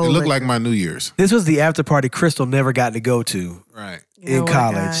plenty of It looked liquor. like my New Year's. This was the after party Christal never got to go to Right. in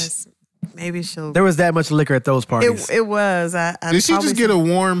college. Guys? Maybe she'll. There was that much liquor at those parties. It was. Did she just get a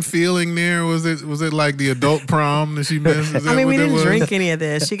warm feeling there? Was it like the adult prom that she missed? Is that we what that didn't was? drink any of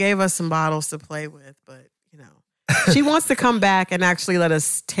this. She gave us some bottles to play with, but she wants to come back and actually let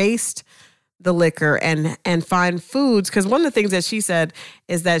us taste the liquor and find foods. Because one of the things that she said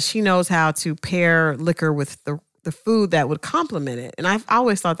is that she knows how to pair liquor with the food that would complement it. And I've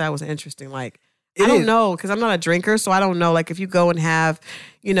always thought that was interesting. Like, I don't know, because I'm not a drinker, so I don't know. Like, if you go and have,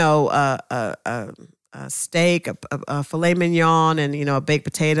 a steak, a filet mignon, and a baked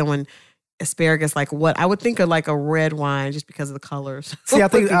potato and asparagus, like what I would think of like a red wine just because of the colors. See, I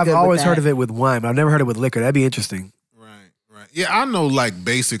think I've always heard of it with wine, but I've never heard it with liquor. That'd be interesting. Right. Yeah, I know like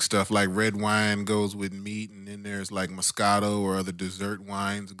basic stuff like red wine goes with meat, and then there's like Moscato or other dessert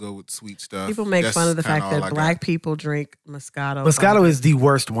wines go with sweet stuff. People make That's fun of the kinda fact all that I got. black people drink Moscato. Moscato is the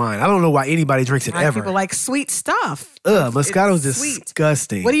worst wine. I don't know why anybody drinks it Black ever. people like sweet stuff. Moscato is sweet.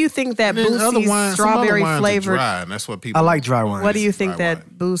 disgusting. What do you think that And then other Boosie's wines, some other strawberry wines are flavored? dry, and that's what people. I like dry wines. What do you think Dry that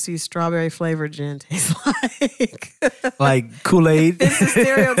wine. Boosie's strawberry flavored gin tastes like? Like Kool-Aid? It's a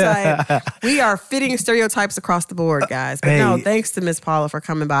stereotype. We are fitting stereotypes across the board, guys. But no, hey. thanks to Miss Paula for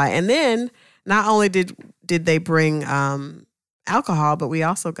coming by. And then not only did they bring alcohol, but we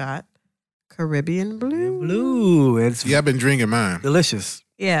also got Caribbean Blue. Blue. It's Yeah, I've been drinking mine. delicious.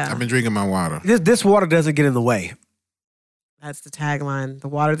 Yeah, I've been drinking my water. This water doesn't get in the way. that's the tagline. The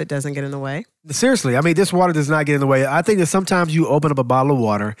water that doesn't get in the way. Seriously, I mean, this water does not get in the way. I think that sometimes you open up a bottle of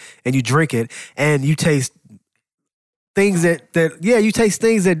water and you drink it and you taste things you taste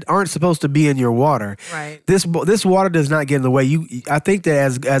things that aren't supposed to be in your water. Right. This water does not get in the way. I think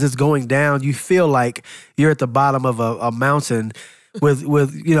that as it's going down, you feel like you're at the bottom of a mountain with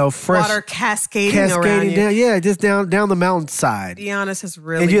fresh Water cascading around you. down. Yeah, just down the mountainside. Be honest, it's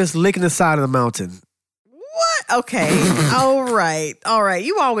really And you're just licking the side of the mountain. what? Okay. All right.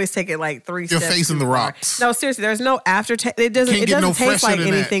 You always take it like 3 You're steps. facing too the far. rocks. No, seriously, there's no aftertaste. It doesn't Can't get no taste like fresher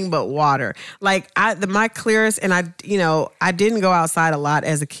than anything but water. Like my clearest, and I didn't go outside a lot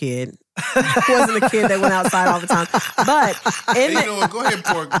as a kid. I wasn't a kid that went outside all the time. But Hey, you know what? Go ahead and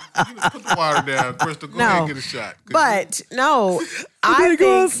pour. Put the water down, Crystal. Go ahead and get a shot. But no, I didn't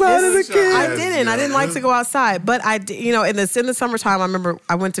go outside as a kid. I didn't. I didn't like to go outside. But I did. In the summertime, I remember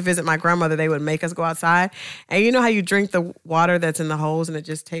I went to visit my grandmother. They would make us go outside, and you know how you drink the water that's in the hose and it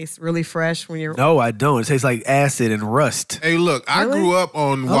just tastes really fresh when you're. No, I don't. It tastes like acid and rust. Hey, look, I grew up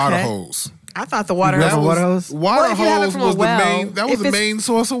on water hose. I thought the water You grew up on water was hose? water if you have it hose from a was well, the main. That was if the it's- main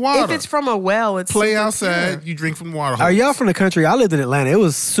source of water. If it's from a well, it's Play super outside, pure. you drink from water hose. Are y'all from the country? I lived in Atlanta. It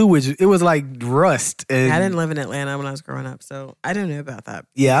was sewage. It was like rust. And I didn't live in Atlanta when I was growing up, so I didn't know about that.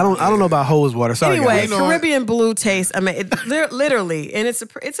 Yeah, I don't know about hose water. Sorry, Anyway, guys. You know what? Caribbean Blue taste. I mean, literally, and it's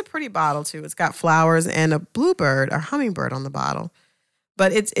a pretty bottle too. It's got flowers and a bluebird or hummingbird on the bottle.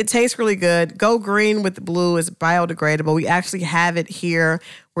 But it tastes really good. Go green with the blue is biodegradable. We actually have it here.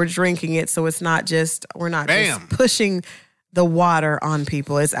 We're drinking it, so it's not just we're not Bam. just pushing the water on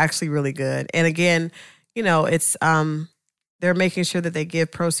people. It's actually really good. And again, it's they're making sure that they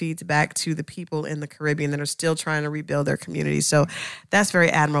give proceeds back to the people in the Caribbean that are still trying to rebuild their communities. So that's very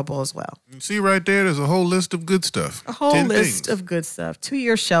admirable as well. You see right there's a whole list of good stuff. A whole 10 list things. of good stuff.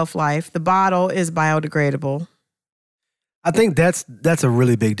 2-year shelf life. The bottle is biodegradable. I think that's a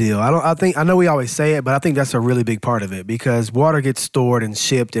really big deal. I know we always say it, but I think that's a really big part of it because water gets stored and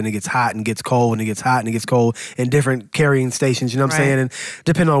shipped and it gets hot and gets cold and it gets hot and it gets cold in different carrying stations, you know what I'm Right. saying? And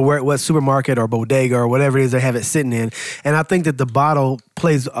depending on what supermarket or bodega or whatever it is they have it sitting in. And I think that the bottle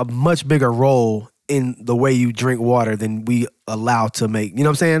plays a much bigger role in the way you drink water than we allow to make. You know what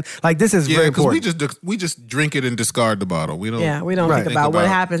I'm saying? Like this is very because important. we just drink it and discard the bottle. We don't. Yeah, we don't Right. think about Think what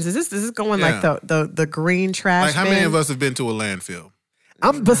about- happens. Is this going like Yeah. the green trash Like how bin? many of us have been to a landfill?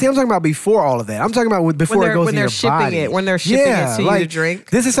 I'm talking about before all of that. I'm talking about before it goes when in they're your shipping body. it, when they're shipping it to you to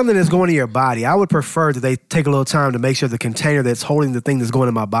drink. This is something that's going to your body. I would prefer that they take a little time to make sure the container that's holding the thing that's going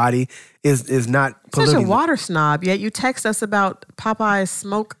in my body is not Such a polluting. water snob, yet you text us about Popeye's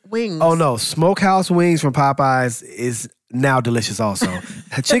smoke wings. Oh no, smokehouse wings from Popeyes is now delicious also.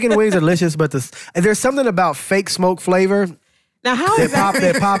 Chicken wings are delicious, but there's something about fake smoke flavor Now how that, is that?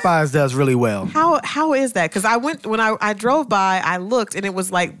 that Popeyes does really well. How is that? Because I drove by, I looked and it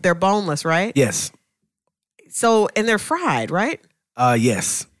was like they're boneless, right? Yes. So and they're fried, right?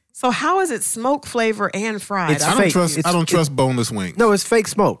 Yes. So how is it smoke flavor and fried? It's I fake. don't trust boneless wings. No, it's fake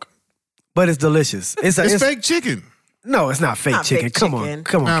smoke, but it's delicious. it's fake chicken. No, it's not fake Not chicken. fake Come chicken. on,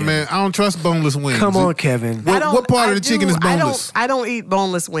 come on, Nah, Kevin. man, I don't trust boneless wings. Come on, Kevin. What part of the chicken is boneless? I don't eat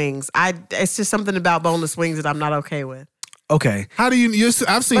boneless wings. It's just something about boneless wings that I'm not okay with. Okay. How do you?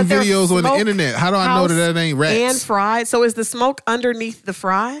 I've seen But they're videos on the smoke internet. How do I know house that ain't rats? and fried? So is the smoke underneath the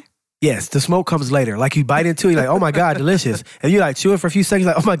fry? Yes, the smoke comes later. Like you bite into it, you're like, oh my God, delicious. And you like chew it for a few seconds,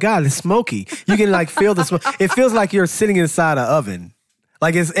 like, oh my God, it's smoky. You can like feel the smoke. It feels like you're sitting inside an oven.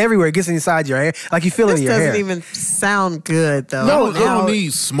 Like it's everywhere. It gets inside your hair. Like you feel it This in your doesn't hair. even sound good though. No, I don't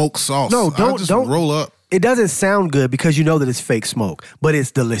need smoked sauce. No, I'll just don't roll up. It doesn't sound good because you know that it's fake smoke, but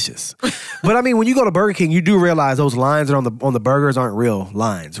it's delicious. But I mean, when you go to Burger King, you do realize those lines that are on the burgers aren't real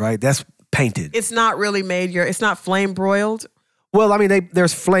lines, right? That's painted. It's not really made. It's not flame broiled. Well, I mean,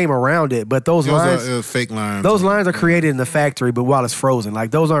 there's flame around it, but those lines, Those are fake lines. those lines are created in the factory, but while it's frozen,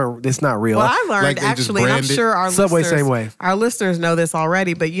 like those aren't. It's not real. Well, I learned Like they just actually, and I'm brand it? sure our Subway, listeners, same way. Our listeners know this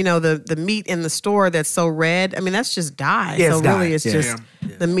already, but the meat in the store that's so red. I mean, that's just dye. Yeah, so it's really, dye. it's Yeah. just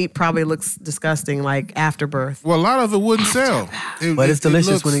the meat probably looks disgusting, like afterbirth. Well, a lot of it wouldn't sell. But it's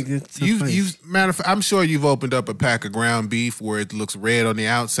delicious when it gets to the place. Matter of fact, I'm sure you've opened up a pack of ground beef where it looks red on the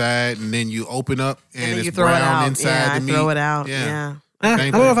outside, and then you open up and, And then it's you throw it brown out. inside Yeah, the meat. I throw it out. Yeah. I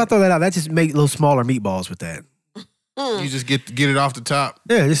Same don't know if thing. I throw that out. That just make little smaller meatballs with that. You just get it off the top.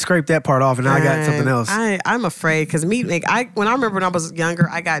 Yeah, just scrape that part off, and now I got something else. I'm afraid because meat. I remember when I was younger,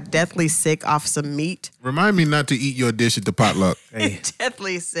 I got deathly sick off some meat. Remind me not to eat your dish at the potluck. Hey.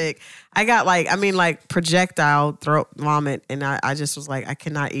 Deathly sick. I got like projectile throat vomit, and I just was like, I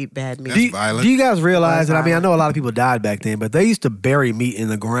cannot eat bad meat. That's violent. Do you guys realize that? I mean, I violent. know a lot of people died back then, but they used to bury meat in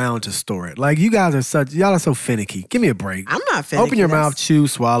the ground to store it. Like you guys y'all are so finicky. Give me a break. I'm not finicky. Open your mouth, chew,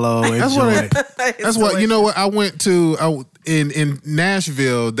 swallow, That's enjoy. what That's what you know. What I went to in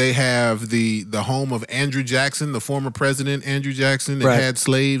Nashville. They have the home of Andrew Jackson, the former president Andrew Jackson, that Right. had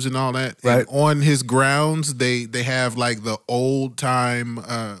slaves and all that. Right. And on his grounds, they have like the old time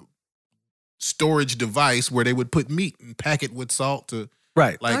storage device where they would put meat and pack it with salt to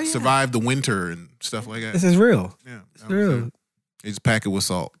Right. like survive the winter and stuff like that. This is real. Yeah, It's real. They just pack it with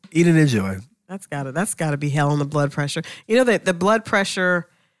salt. Eat and enjoy. That's gotta be hell on the blood pressure. You know that the blood pressure,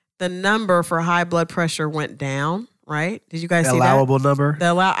 the number for high blood pressure went down, right? Did you guys see that? Allowable number?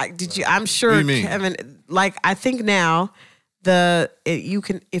 Did you? I'm sure, What do you mean? Kevin. Like I think now you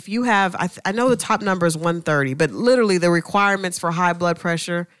can if you have. I know the top number is 130, but literally the requirements for high blood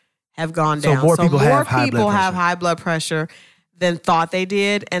pressure have gone So down. more people have high blood have pressure. high blood pressure than thought they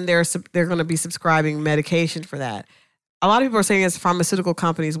did, and they're going to be subscribing medication for that. A lot of people are saying it's pharmaceutical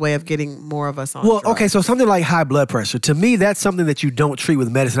companies' way of getting more of us on. Well, drugs. okay, so something like high blood pressure, to me, that's something that you don't treat with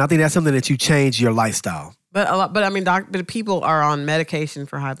medicine. I think that's something that you change your lifestyle. But I mean, but people are on medication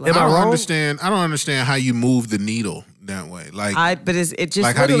for high blood Am I I pressure. don't wrong? understand. I don't understand how you move the needle that way. Like, But it just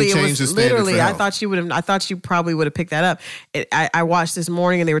Like, how do you literally, it change was the standard literally. for I health? thought you probably would have picked that up. I watched this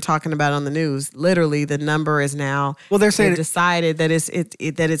morning and they were talking about it on the news. Literally, the number is now. Well, they're saying they've decided that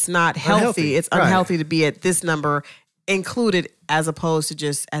it's not healthy. Unhealthy. It's Right. unhealthy to be at this number included as opposed to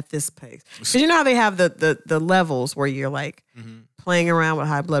just at this pace. Because you know how they have the levels where you're like playing around with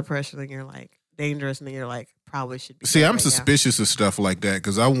high blood pressure, and you're like dangerous, and then you're like probably should be. see, I'm right now. suspicious of stuff like that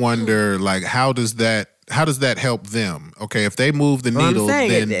because I wonder, like, how does that help them? Okay, if they move the Well, I'm needle,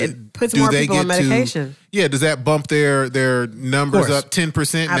 saying then it puts do more they people on get to- medication. Yeah, does that bump their numbers course. up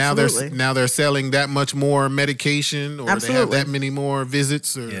 10%? Absolutely. Now they're selling that much more medication, or they have Absolutely. that many more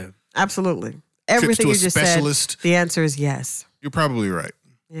visits, or Yeah. Absolutely. Everything to a you just specialist. said, the answer is yes. You're probably right.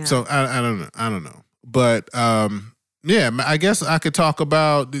 Yeah. So I don't know. But yeah, I guess I could talk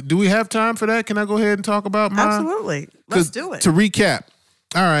about. Do we have time for that? Can I go ahead and talk about my? Absolutely. Let's do it. To recap.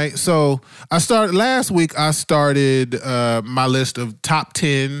 All right. So last week. I started my list of top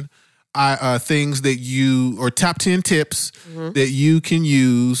 10 things that top 10 tips that you can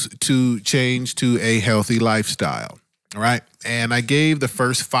use to change to a healthy lifestyle. All right. And I gave the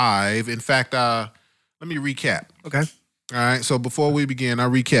first 5. In fact, let me recap. Okay. All right. So before we begin, I'll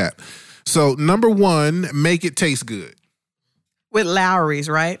recap. So number 1, make it taste good. With Lowry's,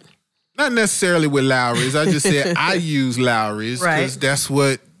 right? Not necessarily with Lowry's. I just said I use Lowry's because Right. that's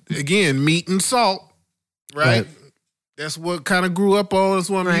what, again, meat and salt, right? Right. That's what kind of grew up on. That's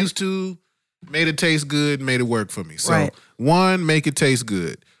what I'm Right. used to. Made it taste good, made it work for me. So Right. 1, make it taste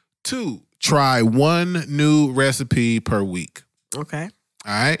good. 2, try 1 new recipe per week. Okay.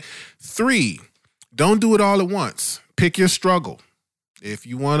 All right. 3, don't do it all at once. Pick your struggle. If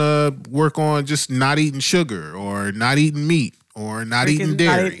you want to work on just not eating sugar or not eating meat or not eating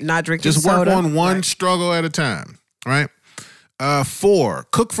dairy, not drinking just work soda. on one Right. struggle at a time. All right. 4,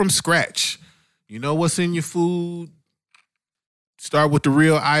 cook from scratch. You know what's in your food. Start with the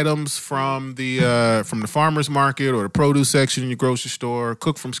real items from the farmer's market or the produce section in your grocery store.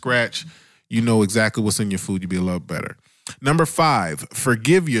 Cook from scratch. You know exactly what's in your food. You'll be a lot better. Number 5,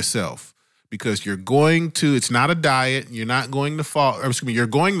 forgive yourself. Because it's not a diet. You're not going to you're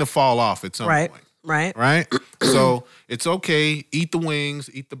going to fall off at some Right. point. Right. Right? So it's okay. Eat the wings,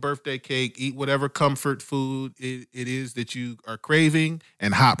 eat the birthday cake, eat whatever comfort food it is that you are craving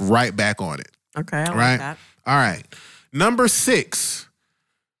and hop right back on it. Okay. I like Right? that. All right. Number 6,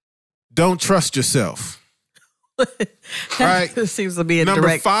 don't trust yourself. Right. This seems to be in Number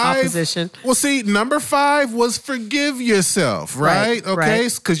direct 5, opposition. Well, see, number 5 was forgive yourself, right? Right, Okay,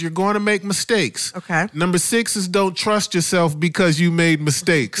 right. because you're going to make mistakes. Okay. Number 6 is don't trust yourself because you made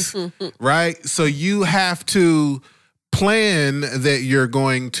mistakes, right? So you have to plan that you're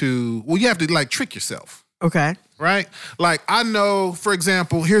going to. Well, you have to trick yourself, Okay. right? Like I know, for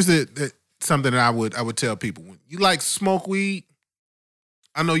example, here's something that I would tell people: when you smoke weed.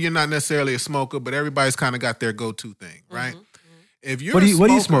 I know you're not necessarily a smoker, but everybody's kind of got their go-to thing, right? If you're What do you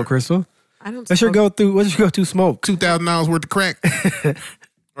a smoke, Crystal? I don't. What's your smoke. go-to smoke? $2,000 worth of crack,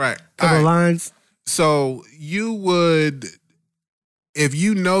 right? Couple All of right. lines. So you would, if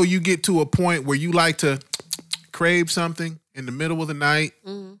you know you get to a point where you like to crave something in the middle of the night,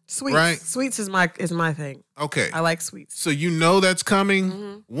 Sweets. Right. Sweets is my thing. okay. I like sweets. So you know that's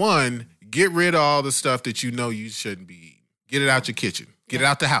coming. 1, get rid of all the stuff that you know you shouldn't be eating. Get it out your kitchen. Get it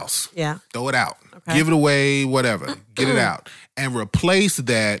out the house. Yeah. Throw it out. Okay. Give it away, whatever. Get it out. And replace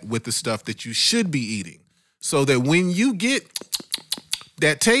that with the stuff that you should be eating. So that when you get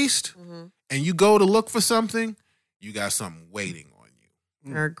that taste and you go to look for something, you got something waiting on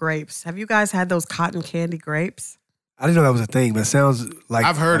you. Or grapes. Have you guys had those cotton candy grapes? I didn't know that was a thing, but it sounds like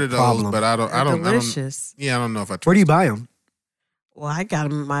I've heard a of those, problem. but I don't. Delicious. Yeah, I don't know if I. Where do you buy them? Well, I got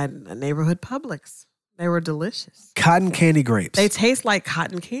them at my neighborhood Publix. They were delicious. Cotton candy grapes. They taste like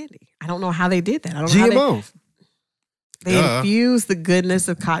cotton candy. I don't know how they did that. I don't know how GMO. They infuse the goodness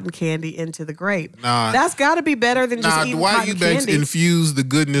of cotton candy into the grape. Nah. That's got to be better than just eating Dwight cotton Eubanks candy. infused the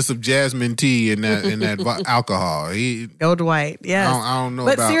goodness of jasmine tea in that alcohol. Go Dwight, yes. I don't know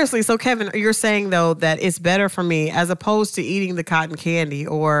But about... seriously, so Kevin, you're saying though that it's better for me as opposed to eating the cotton candy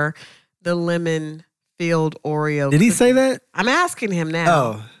or the lemon-filled Oreo. Did he say that? I'm asking him now.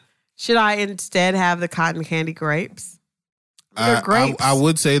 Oh. Should I instead have the cotton candy grapes? They're grapes. I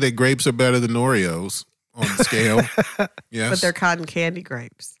would say that grapes are better than Oreos on the scale. Yes. But they're cotton candy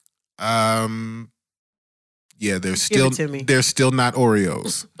grapes. Yeah, they're Give it to me. not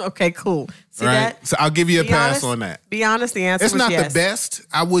Oreos. Okay, cool. See right? that? So I'll give you a Be pass honest? on that. Be honest, the answer It's was not yes. the best.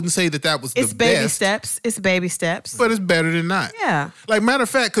 I wouldn't say that was the It's baby best. steps. It's baby steps. But it's better than not. Yeah. Like, matter of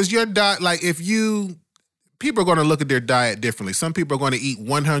fact, because your diet, like, people are going to look at their diet differently. Some people are going to eat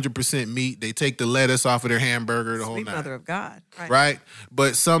 100% meat. They take the lettuce off of their hamburger, the whole Sweet nine. mother of God. Right?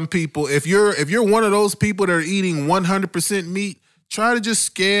 But some people, if you're one of those people that are eating 100% meat, try to just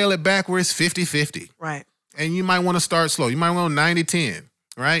scale it back where it's 50-50. Right. And you might want to start slow. You might want 90-10,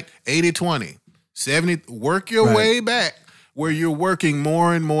 right? 80-20, 70. Work your way back where you're working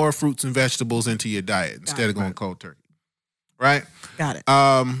more and more fruits and vegetables into your diet instead of going cold turkey. Right? Got it.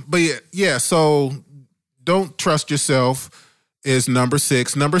 But yeah, so don't trust yourself is number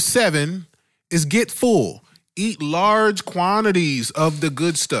 6. Number 7 is get full. Eat large quantities of the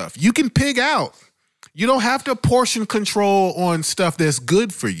good stuff. You can pig out. You don't have to portion control on stuff that's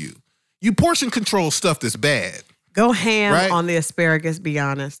good for you. You portion control stuff that's bad. Go ham right? on the asparagus, be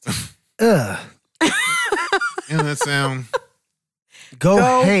honest. Ugh. Yeah, that sound... Go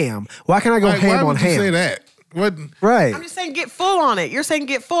ham. Why can't I go ham why on would you ham? say that? What? Right. I'm just saying get full on it. You're saying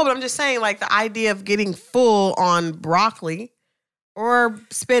get full, but I'm just saying like the idea of getting full on broccoli or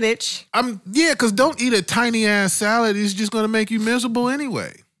spinach. Yeah, because don't eat a tiny ass salad. It's just going to make you miserable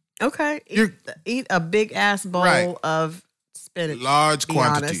anyway. Okay. Eat a big ass bowl of spinach. Large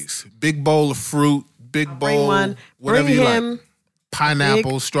quantities. Honest. Big bowl of fruit. Big bowl. Whatever bring you him like.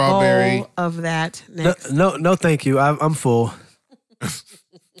 Pineapple, strawberry. Bowl of that next. No, thank you. I'm full.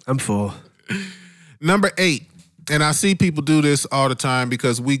 I'm full. Number 8, and I see people do this all the time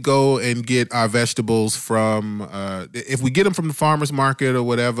because we go and get our vegetables from, if we get them from the farmer's market or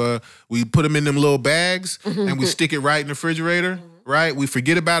whatever, we put them in them little bags and we stick it right in the refrigerator, right? We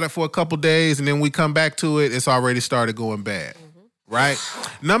forget about it for a couple days and then we come back to it, it's already started going bad, right?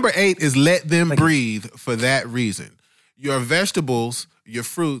 Number 8 is let them breathe for that reason. Your vegetables, your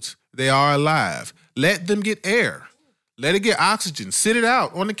fruits, they are alive. Let them get air. Let it get oxygen. Sit it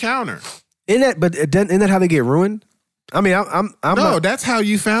out on the counter. Isn't that how they get ruined? I mean, that's how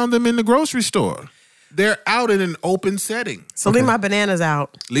you found them in the grocery store. They're out in an open setting. So leave my bananas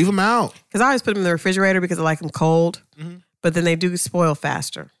out. Leave them out. Because I always put them in the refrigerator because I like them cold. Mm-hmm. But then they do spoil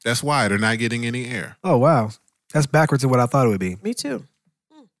faster. That's why they're not getting any air. Oh, wow. That's backwards in what I thought it would be. Me too.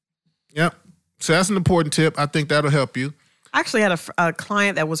 Yep. So that's an important tip. I think that'll help you. I actually had a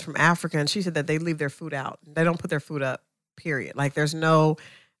client that was from Africa, and she said that they leave their food out. They don't put their food up, period. Like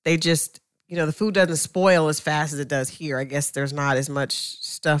they just... the food doesn't spoil as fast as it does here. I guess there's not as much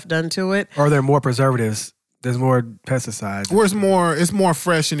stuff done to it. Or there are more preservatives. There's more pesticides. Or it's more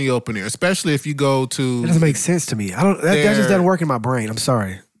fresh in the open air, especially if you go to... It doesn't make sense to me. That just doesn't work in my brain. I'm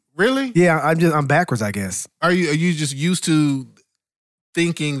sorry. Really? Yeah, I'm backwards, I guess. Are you just used to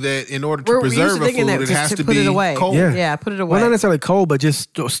thinking that in order to preserve a food, it has to put be it away. cold? Yeah, put it away. Well, not necessarily cold, but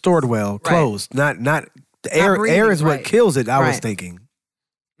just stored well, closed. Not the air. breathing, Air is what kills it. I was thinking.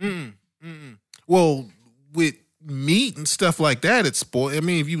 Well, with meat and stuff like that, it's spoiled. I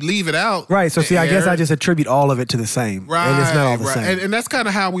mean, if you leave it out, right. So see, I guess I just attribute all of it to the same, right? And it's not all the same, and that's kind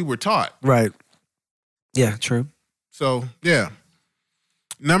of how we were taught, right? Yeah, true. So yeah,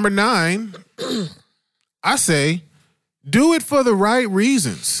 number 9, I say, do it for the right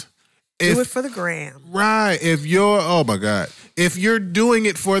reasons. Do it for the gram. Right. If you're doing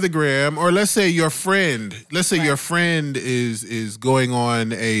it for the gram, or let's say your friend is going on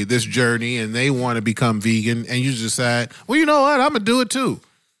this journey and they want to become vegan, and you decide, well, you know what, I'm gonna do it too.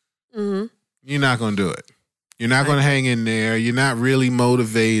 Mm-hmm. You're not gonna do it. You're not gonna hang in there. You're not really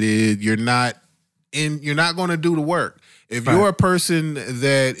motivated. You're not gonna do the work. If you're a person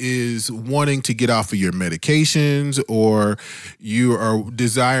that is wanting to get off of your medications, or you are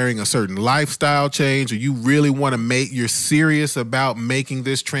desiring a certain lifestyle change, or you really want to you're serious about making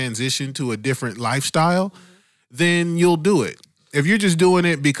this transition to a different lifestyle, then you'll do it. If you're just doing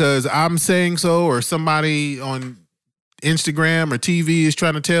it because I'm saying so, or somebody on Instagram or TV is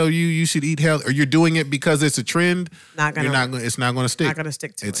trying to tell you should eat healthy, or you're doing it because it's a trend, it's not going to stick. Not going to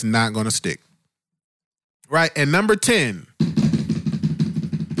stick to it. It's not going to stick. Right. And number 10,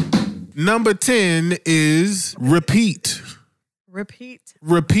 Number 10 is repeat. Repeat.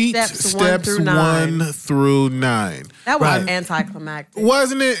 Steps 1 through 9. That was anticlimactic.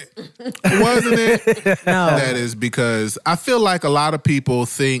 Wasn't it? No. That is because I feel like a lot of people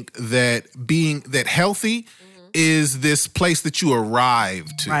think that being healthy is this place that you arrive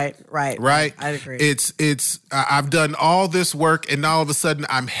to. Right. I agree. It's I've done all this work and all of a sudden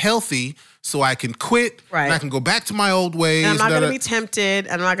I'm healthy so I can quit and I can go back to my old ways. And I'm not going to be tempted.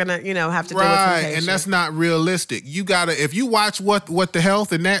 I'm not going to, have to deal with temptation. And that's not realistic. You got to, if you watch What the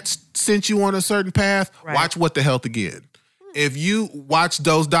Health and that sent you on a certain path, watch What the Health again. If you watch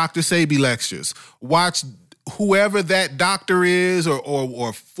those Dr. Sebi lectures, watch whoever that doctor is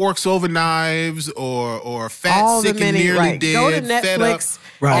or Forks Over Knives or Fat, Sick and Nearly Dead, go to Netflix,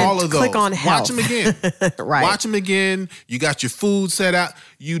 Fed Up, all of those. Click on health. Watch them again. Watch them again. You got your food set out.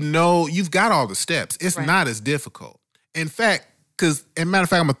 You've got all the steps. It's not as difficult. In fact, as a matter of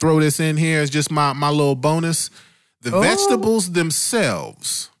fact, I'm going to throw this in here as just my little bonus. The vegetables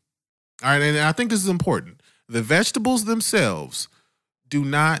themselves, all right, and I think this is important. The vegetables themselves do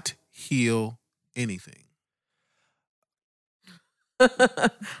not heal anything.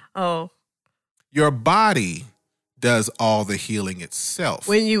 Your body does all the healing itself.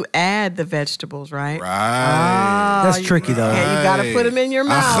 When you add the vegetables, right? Right. That's tricky though. Yeah, you got to put them in your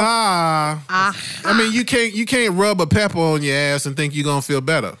mouth. I mean, you can't rub a pepper on your ass and think you're going to feel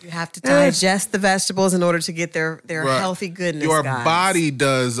better. You have to digest the vegetables in order to get their healthy goodness, Your guys. body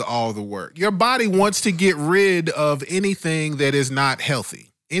does all the work. Your body wants to get rid of anything that is not healthy.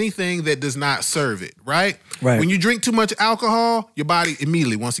 Anything that does not serve it, right? When you drink too much alcohol, your body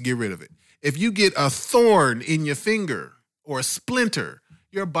immediately wants to get rid of it. If you get a thorn in your finger or a splinter,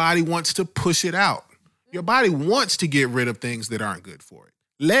 your body wants to push it out. Your body wants to get rid of things that aren't good for it.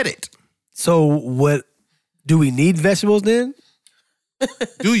 Let it. So what, do we need vegetables then?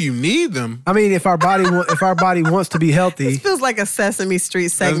 Do you need them? I mean, if our body wants to be healthy. This feels like a Sesame Street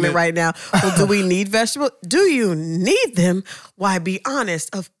segment right now. Well, do we need vegetables? Do you need them? Why, be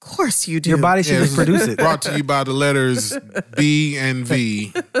honest. Of course you do. Your body should just produce it. Brought to you by the letters B and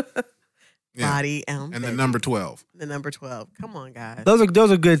V. Body and the number 12. The number 12. Come on, guys. Those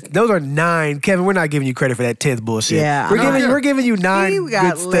are good. Those are 9. Kevin, we're not giving you credit for that 10th bullshit. Yeah, we're giving you 9. We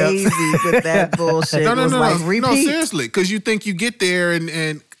got good lazy steps. with that bullshit. No, Repeat. seriously, because you think you get there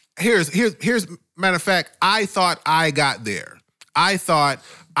and here's matter of fact, I thought I got there. I thought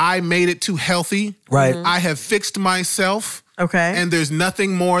I made it too healthy. Right. I have fixed myself. Okay. And there's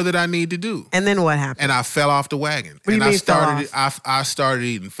nothing more that I need to do. And then what happened? And I fell off the wagon. What do you mean I started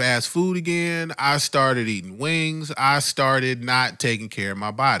eating fast food again. I started eating wings. I started not taking care of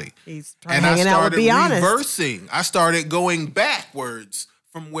my body. He's hanging out with Be Honest. Reversing. I started going backwards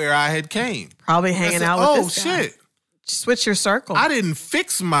from where I had came. Probably hanging out with this guy. Oh, shit. Switch your circle. I didn't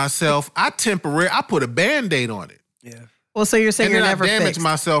fix myself. I put a Band-Aid on it. Yeah. Well, so you're saying and you're then never I damaged fixed.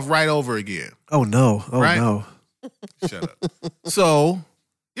 myself right over again. Oh, no. Oh, Right? no. Shut up. So,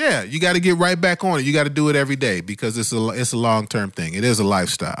 yeah, you got to get right back on it. You got to do it every day because it's a long-term thing. It is a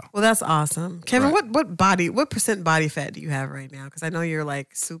lifestyle. Well, that's awesome. Kevin, Right. what percent body fat do you have right now? Because I know you're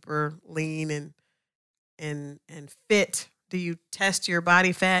like super lean and fit. Do you test your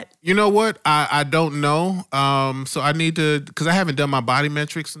body fat? You know what? I don't know. So I need to, because I haven't done my body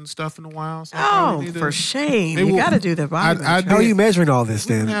metrics and stuff in a while. So For shame. You got to do the body metrics. How are you measuring all this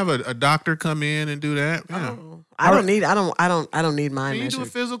We can then? have a doctor come in and do that. Yeah. I don't need mine Can you do a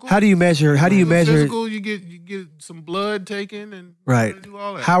measured. physical? How do you measure? Physical, you get some blood taken and Right. do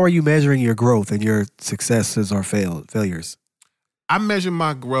all that. How are you measuring your growth and your successes or failures? I measure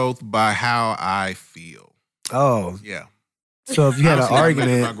my growth by how I feel. Oh, Yeah. so if you had an Honestly, I measure my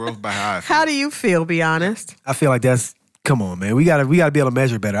argument, growth by how I feel. How do you feel? Be honest. I feel like come on, man. We gotta be able to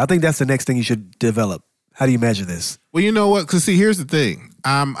measure better. I think that's the next thing you should develop. How do you measure this? Well, you know what? Because see, here's the thing.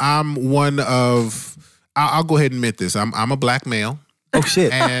 I'm one of. I'll go ahead and admit this. I'm a black male, Oh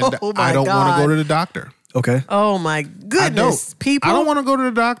shit. and Oh, my I don't want God. to go to the doctor. Okay. Oh my goodness, people! I don't want to go to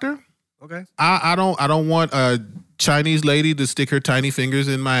the doctor. Okay. I don't want a Chinese lady to stick her tiny fingers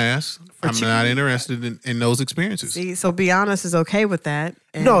in my ass. I'm not interested in those experiences. See, so Be Honest is okay with that.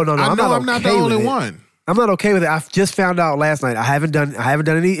 And No. I know I'm not the only with it. one. I'm not okay with it. I just found out last night. I haven't done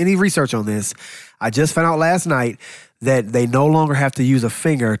any research on this. I just found out last night that they no longer have to use a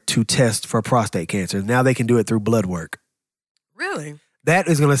finger to test for prostate cancer. Now they can do it through blood work. Really? That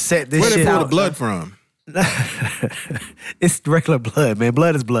is going to set this Where they shit pull out. the blood from? It's regular blood, man.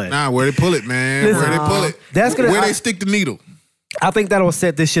 Blood is blood. Nah, where they pull it, man? Listen, Where they pull it? that's gonna- Where I- they stick the needle? I think that'll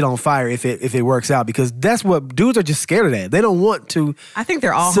set this shit on fire if it works out, because that's what dudes are just scared of that. They don't want to. I think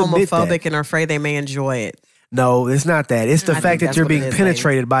they're all Submit homophobic that. and are afraid they may enjoy it. No, it's not that. It's the I fact think that that's you're what it being is,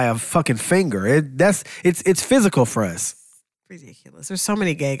 penetrated by a fucking finger. It's physical for us. Ridiculous. There's so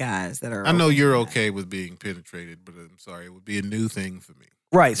many gay guys that are. I know okay you're with that. okay with being penetrated, but I'm sorry, it would be a new thing for me.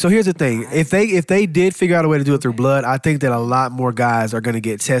 Right. So here's the thing. If they did figure out a way to do it through blood, I think that a lot more guys are going to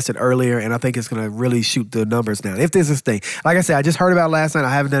get tested earlier, and I think it's going to really shoot the numbers down. If there's this thing. Like I said, I just heard about it last night.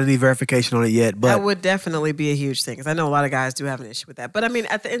 I haven't done any verification on it yet. But That would definitely be a huge thing because I know a lot of guys do have an issue with that. But I mean,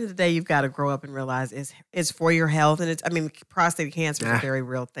 at the end of the day, you've got to grow up and realize it's for your health, and prostate cancer is a very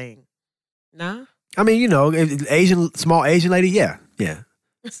real thing. Nah? I mean, small Asian lady, yeah. I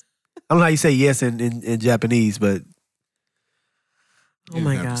don't know how you say yes in Japanese, but Oh You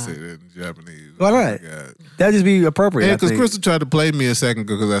my didn't have God. to say that in Japanese. Why Oh my not? God. that'd just be appropriate. Yeah, I because think. Crystal tried to play me a second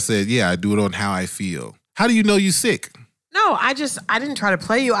ago because I said, yeah, I do it on how I feel. How do you know you sick? No, I didn't try to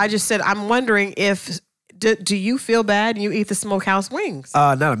play you. I just said, I'm wondering if, do you feel bad and you eat the smokehouse wings?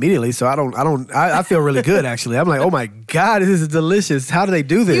 Not immediately, so I feel really good actually. I'm like, oh my God, this is delicious. How do they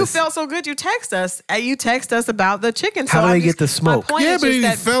do this? You felt so good. You text us. You text us about the chicken. How do they get the smoke? My point Yeah, is but just he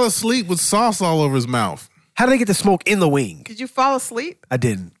that, fell asleep with sauce all over his mouth. How do they get the smoke in the wing? did you fall asleep? I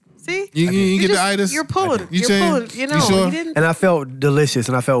didn't. See? You get the itis? You're pulling. You You're saying? pulling. You know, You sure? you didn't. And I felt delicious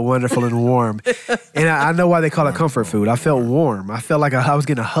and I felt wonderful and warm. And I know why they call it comfort food. I felt warm. I felt like I was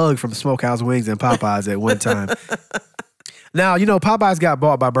getting a hug from Smokehouse Wings and Popeyes at one time. Now, Popeyes got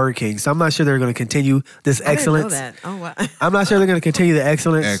bought by Burger King, so I'm not sure they're going to continue this I didn't know excellence. that. Oh, wow. I'm not sure they're going to continue the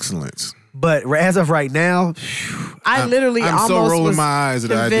excellence. Excellence. But as of right now, I literally I'm so almost rolling was my eyes at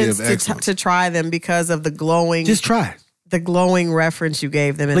the idea of convinced excellence. to try them because of the glowing, just try. the glowing reference you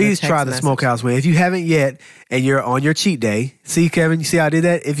gave them. Please in the try text the message. Smokehouse Wing. If you haven't yet and you're on your cheat day, see, Kevin, you see how I did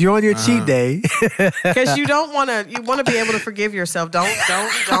that? If you're on your cheat day, Because you want to be able to forgive yourself.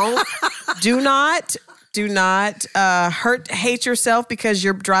 Do not hate yourself because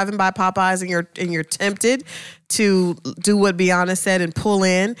you're driving by Popeyes and you're tempted to do what Biana said and pull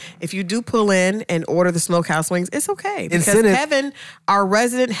in. If you do pull in and order the Smokehouse Wings, it's okay. Because Incentive. Kevin, our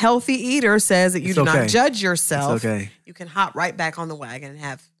resident healthy eater, says that you It's do okay. not judge yourself. It's okay. You can hop right back on the wagon and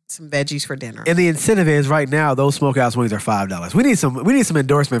have some veggies for dinner. and the incentive is right now, those Smokehouse Wings are $5. We need some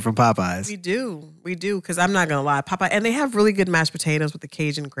endorsement from Popeyes. We do. Because I'm not going to lie. Popeye, and they have really good mashed potatoes with the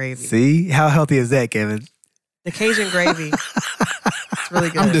Cajun gravy. See? How healthy is that, Kevin? The Cajun gravy. It's really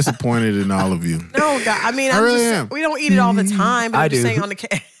good. I'm disappointed in all of you. No, God, I mean, I I'm really just am. we don't eat it all the time. But I I'm just do. saying on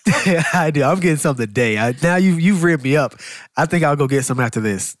the I do. I'm getting something today. Now you've ripped me up. I think I'll go get some after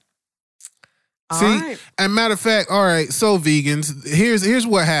this. See, right. and matter of fact, all right, so vegans, here's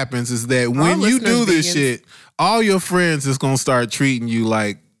what happens is that when you do listeners, this vegans. shit, all your friends is gonna start treating you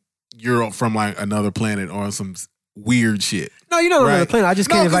like you're from like another planet or some weird shit. No, you're not on Right. another planet. I just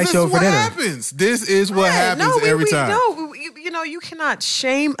can't No, 'cause invite you over for dinner. This is what happens every time. You cannot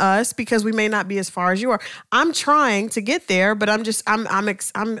shame us because we may not be as far as you are. I'm trying to get there, but I'm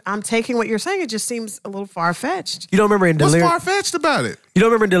taking what you're saying. It just seems a little far fetched. You don't remember in What's Delirious? far fetched about it? You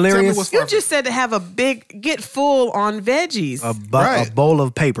don't remember in Tell me Delirious? what's You far just said to have get full on veggies. Right. A bowl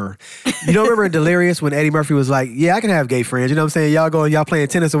of paper. You don't remember in Delirious when Eddie Murphy was like, yeah, I can have gay friends. You know what I'm saying? Y'all playing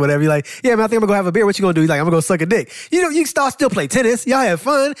tennis or whatever. You're like, yeah, man, I think I'm going to go have a beer. What you going to do? He's like, I'm going to go suck a dick. You still play tennis. Y'all have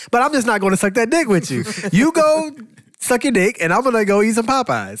fun, but I'm just not going to suck that dick with you. You go suck your dick and I'm going to go eat some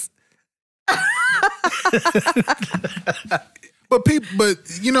Popeyes. But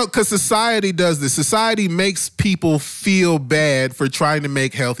because society does this. Society makes people feel bad for trying to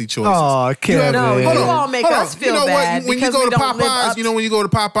make healthy choices. Oh, Kevin. No, you Hold on, all make hold us on. feel bad When you because go we to don't live Popeyes, up when you go to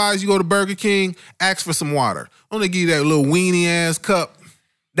Popeyes, you go to Burger King, ask for some water. I'm gonna give you that little weenie ass cup.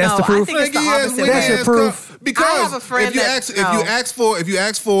 That's No, the proof. I think it's the Give you that opposite. weenie That's your ass proof. cup. Because I have a friend if you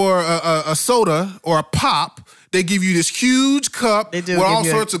ask for a soda or a pop, they give you this huge cup They do with give all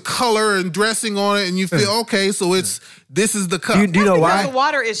you sorts of color and dressing on it, and you feel okay. So this is the cup. Do you know because why? the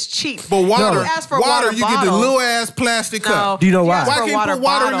water is cheap. But water, If you ask for a water you get the bottle- little ass plastic No. cup. Do you know If why? ask Why for a can't you put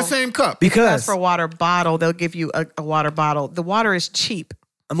water in the same cup? Because As for a water bottle, they'll give you a water bottle. The water is cheap.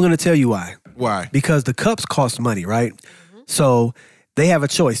 I'm going to tell you why. Why? Because the cups cost money, right? So they have a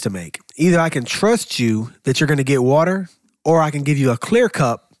choice to make. Either I can trust you that you're going to get water, or I can give you a clear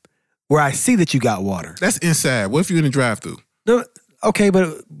cup where I see that you got water. That's inside. What if you're in the drive-thru? No, okay,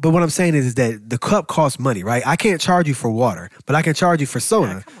 but what I'm saying is that the cup costs money, right? I can't charge you for water, but I can charge you for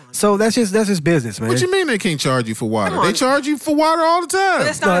soda. So that's just business, man. What you mean they can't charge you for water? Come on. They charge you for water all the time. But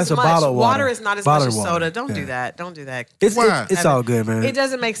it's No, not that's as a much. bottle of water. Water is not as Bottled much as water. soda. Don't do Yeah. that. Don't do that. Why? It's all good, man. It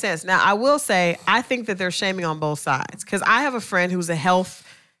doesn't make sense. Now, I will say, I think that they're shaming on both sides because I have a friend who's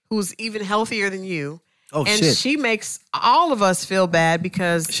even healthier than you. Oh, and shit. she makes all of us feel bad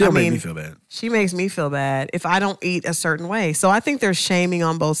because She'll make me feel bad. She makes me feel bad if I don't eat a certain way. So I think there's shaming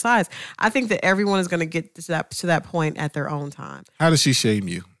on both sides. I think that everyone is going to get to that point at their own time. How does she shame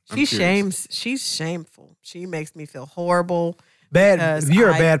you? She's shameful. She makes me feel horrible. Bad. You're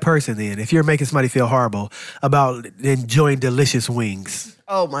a bad person then. If you're making somebody feel horrible about enjoying delicious wings.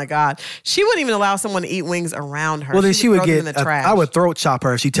 Oh my God. She wouldn't even allow someone to eat wings around her. Well, then she would throw them get. in the trash. I would throat chop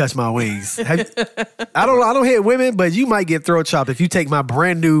her if she touched my wings. I don't hit women, but you might get throat chopped if you take my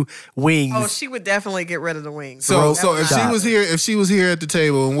brand new wings. Oh, she would definitely get rid of the wings. So if she was here at the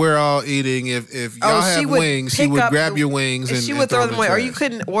table and we're all eating, if y'all have wings, she would grab your wings and she would throw them away, or you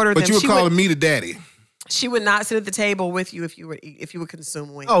couldn't order them. But you were calling me the daddy. She would not sit at the table with you if you would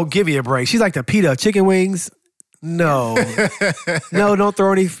consume wings. Oh, give me a break. She's like the pita chicken wings. No, no, don't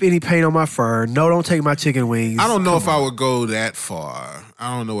throw any paint on my fur. No, don't take my chicken wings. I don't know if I would go that far.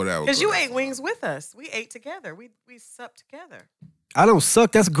 I don't know what I would. Because you ate wings with us. We ate together. We supped together. I don't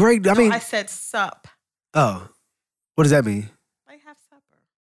suck. That's great. I mean, I said sup. Oh, what does that mean? Like have supper.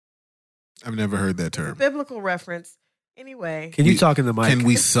 I've never heard that term. It's a biblical reference. Anyway. Can you talk in the mic? Can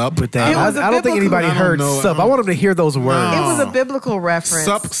we sup with that? I don't think anybody heard sup. I want them to hear those words. It was a biblical reference.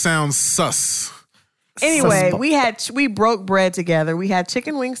 Sup sounds sus. Anyway, we broke bread together. We had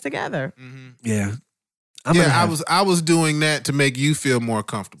chicken wings together. Mm-hmm. Yeah. I was doing that to make you feel more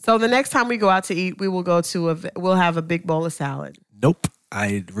comfortable. So the next time we go out to eat, we will we'll have a big bowl of salad. Nope.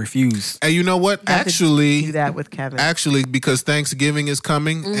 I refuse. And you know what? Actually, do that with Kevin. Actually, because Thanksgiving is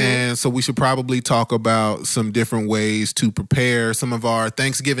coming, and so we should probably talk about some different ways to prepare some of our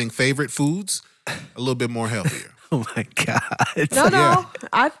Thanksgiving favorite foods a little bit more healthier. Oh my God! No. Yeah.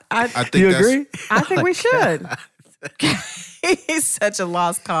 I think you agree? I think we should. He's such a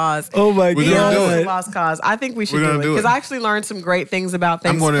lost cause. Oh my God! A lost cause. I think we should do it because I actually learned some great things about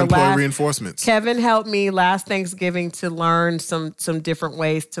things. I'm going to employ reinforcements. Kevin helped me last Thanksgiving to learn some different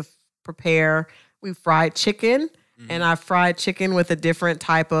ways to prepare. We fried chicken. And I fried chicken with a different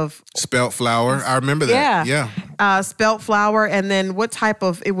type of spelt flour. I remember that. Yeah. Spelt flour, and then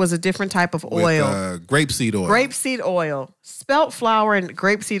it was a different type of oil. With, grapeseed oil. Grapeseed oil. Spelt flour and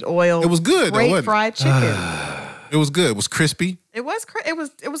grapeseed oil. It was good. Great though, fried chicken. It was good. It was crispy. It was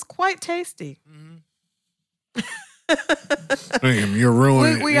quite tasty. Damn, you're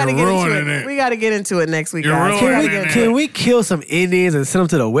ruining. We got to get into it. We got to get into it next week, guys. Can we kill some Indians and send them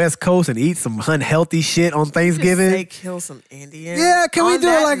to the West Coast and eat some unhealthy shit on Thanksgiving? They kill some Indians. Yeah, can we do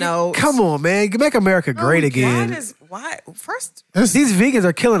it like? Come on, man, make America great again. These vegans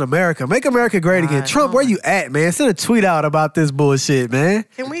are killing America. Make America great again. Trump, where you at, man? Send a tweet out about this bullshit, man.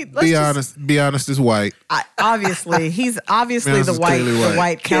 Can we be honest? Be honest. Is white. Obviously, he's obviously the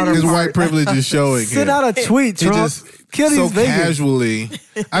white counterpart. His white privilege is showing. Send out a tweet, Trump. Kill these so vegans. Casually.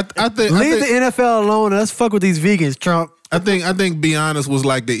 I think leave the NFL alone and let's fuck with these vegans, Trump. I think Be Honest was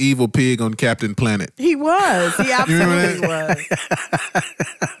like the evil pig on Captain Planet. He was. He absolutely was.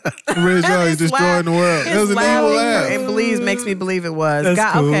 Really he's destroying the world. It was an evil laugh. It makes me believe it was.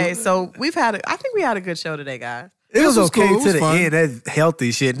 That's cool. Okay, so I think we had a good show today, guys. It was okay cool. to the end. That's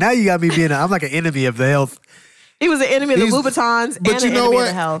healthy shit. Now you got me I'm like an enemy of the health. He was an enemy of the Louboutins and an enemy of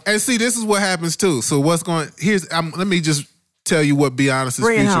the health. And see, this is what happens too. So let me just tell you what Be Honest's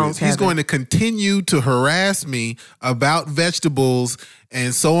future is. He's going to continue to harass me about vegetables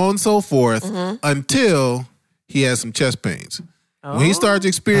and so on and so forth until he has some chest pains. Oh. When he starts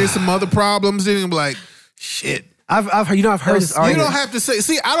experiencing some other problems, then he'll be like, shit. I've heard this argument. You don't have to say.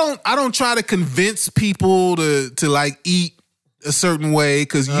 See, I don't try to convince people to like eat a certain way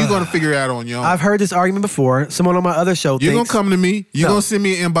because you're going to figure it out on your own. I've heard this argument before. Someone on my other show You're going to come to me. You're going to send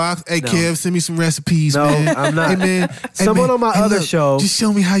me an inbox. Hey, Kev, send me some recipes, man. No, I'm not. Hey, man. Someone on my other show. Just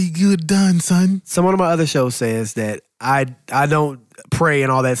show me how you get it done, son. Someone on my other show says that I don't pray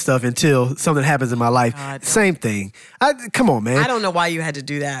and all that stuff until something happens in my life. Same thing. Come on, man. I don't know why you had to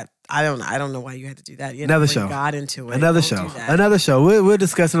do that. I don't know why you had to do that. You another show. Got into it. Another show. We'll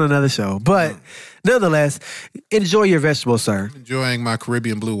discuss on another show. But nonetheless, enjoy your vegetables, sir. Enjoying my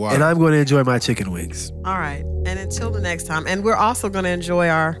Caribbean blue water. And I'm going to enjoy my chicken wings. All right. And until the next time. And we're also going to enjoy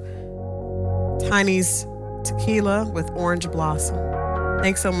our Tiny's tequila with orange blossom.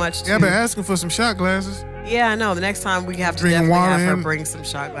 Thanks so much. Yeah, I've been asking for some shot glasses. Yeah, I know. The next time we have to definitely have her bring some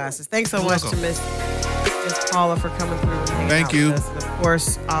shot glasses. Thanks so much to Miss Paula for coming through and hanging out with us. And of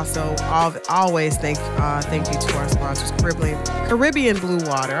course, also always thank you to our sponsors, Caribbean Blue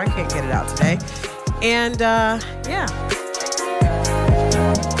Water. I can't get it out today. And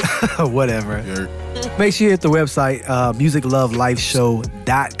whatever. Make sure you hit the website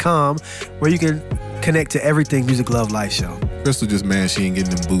musiclovelifeshow.com where you can connect to everything Music Love Life Show. Christal just mad she ain't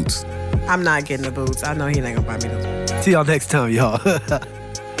getting them boots. I'm not getting the boots. I know he ain't gonna buy me the boots. See y'all next time, y'all.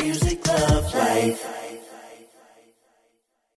 Music, love, life.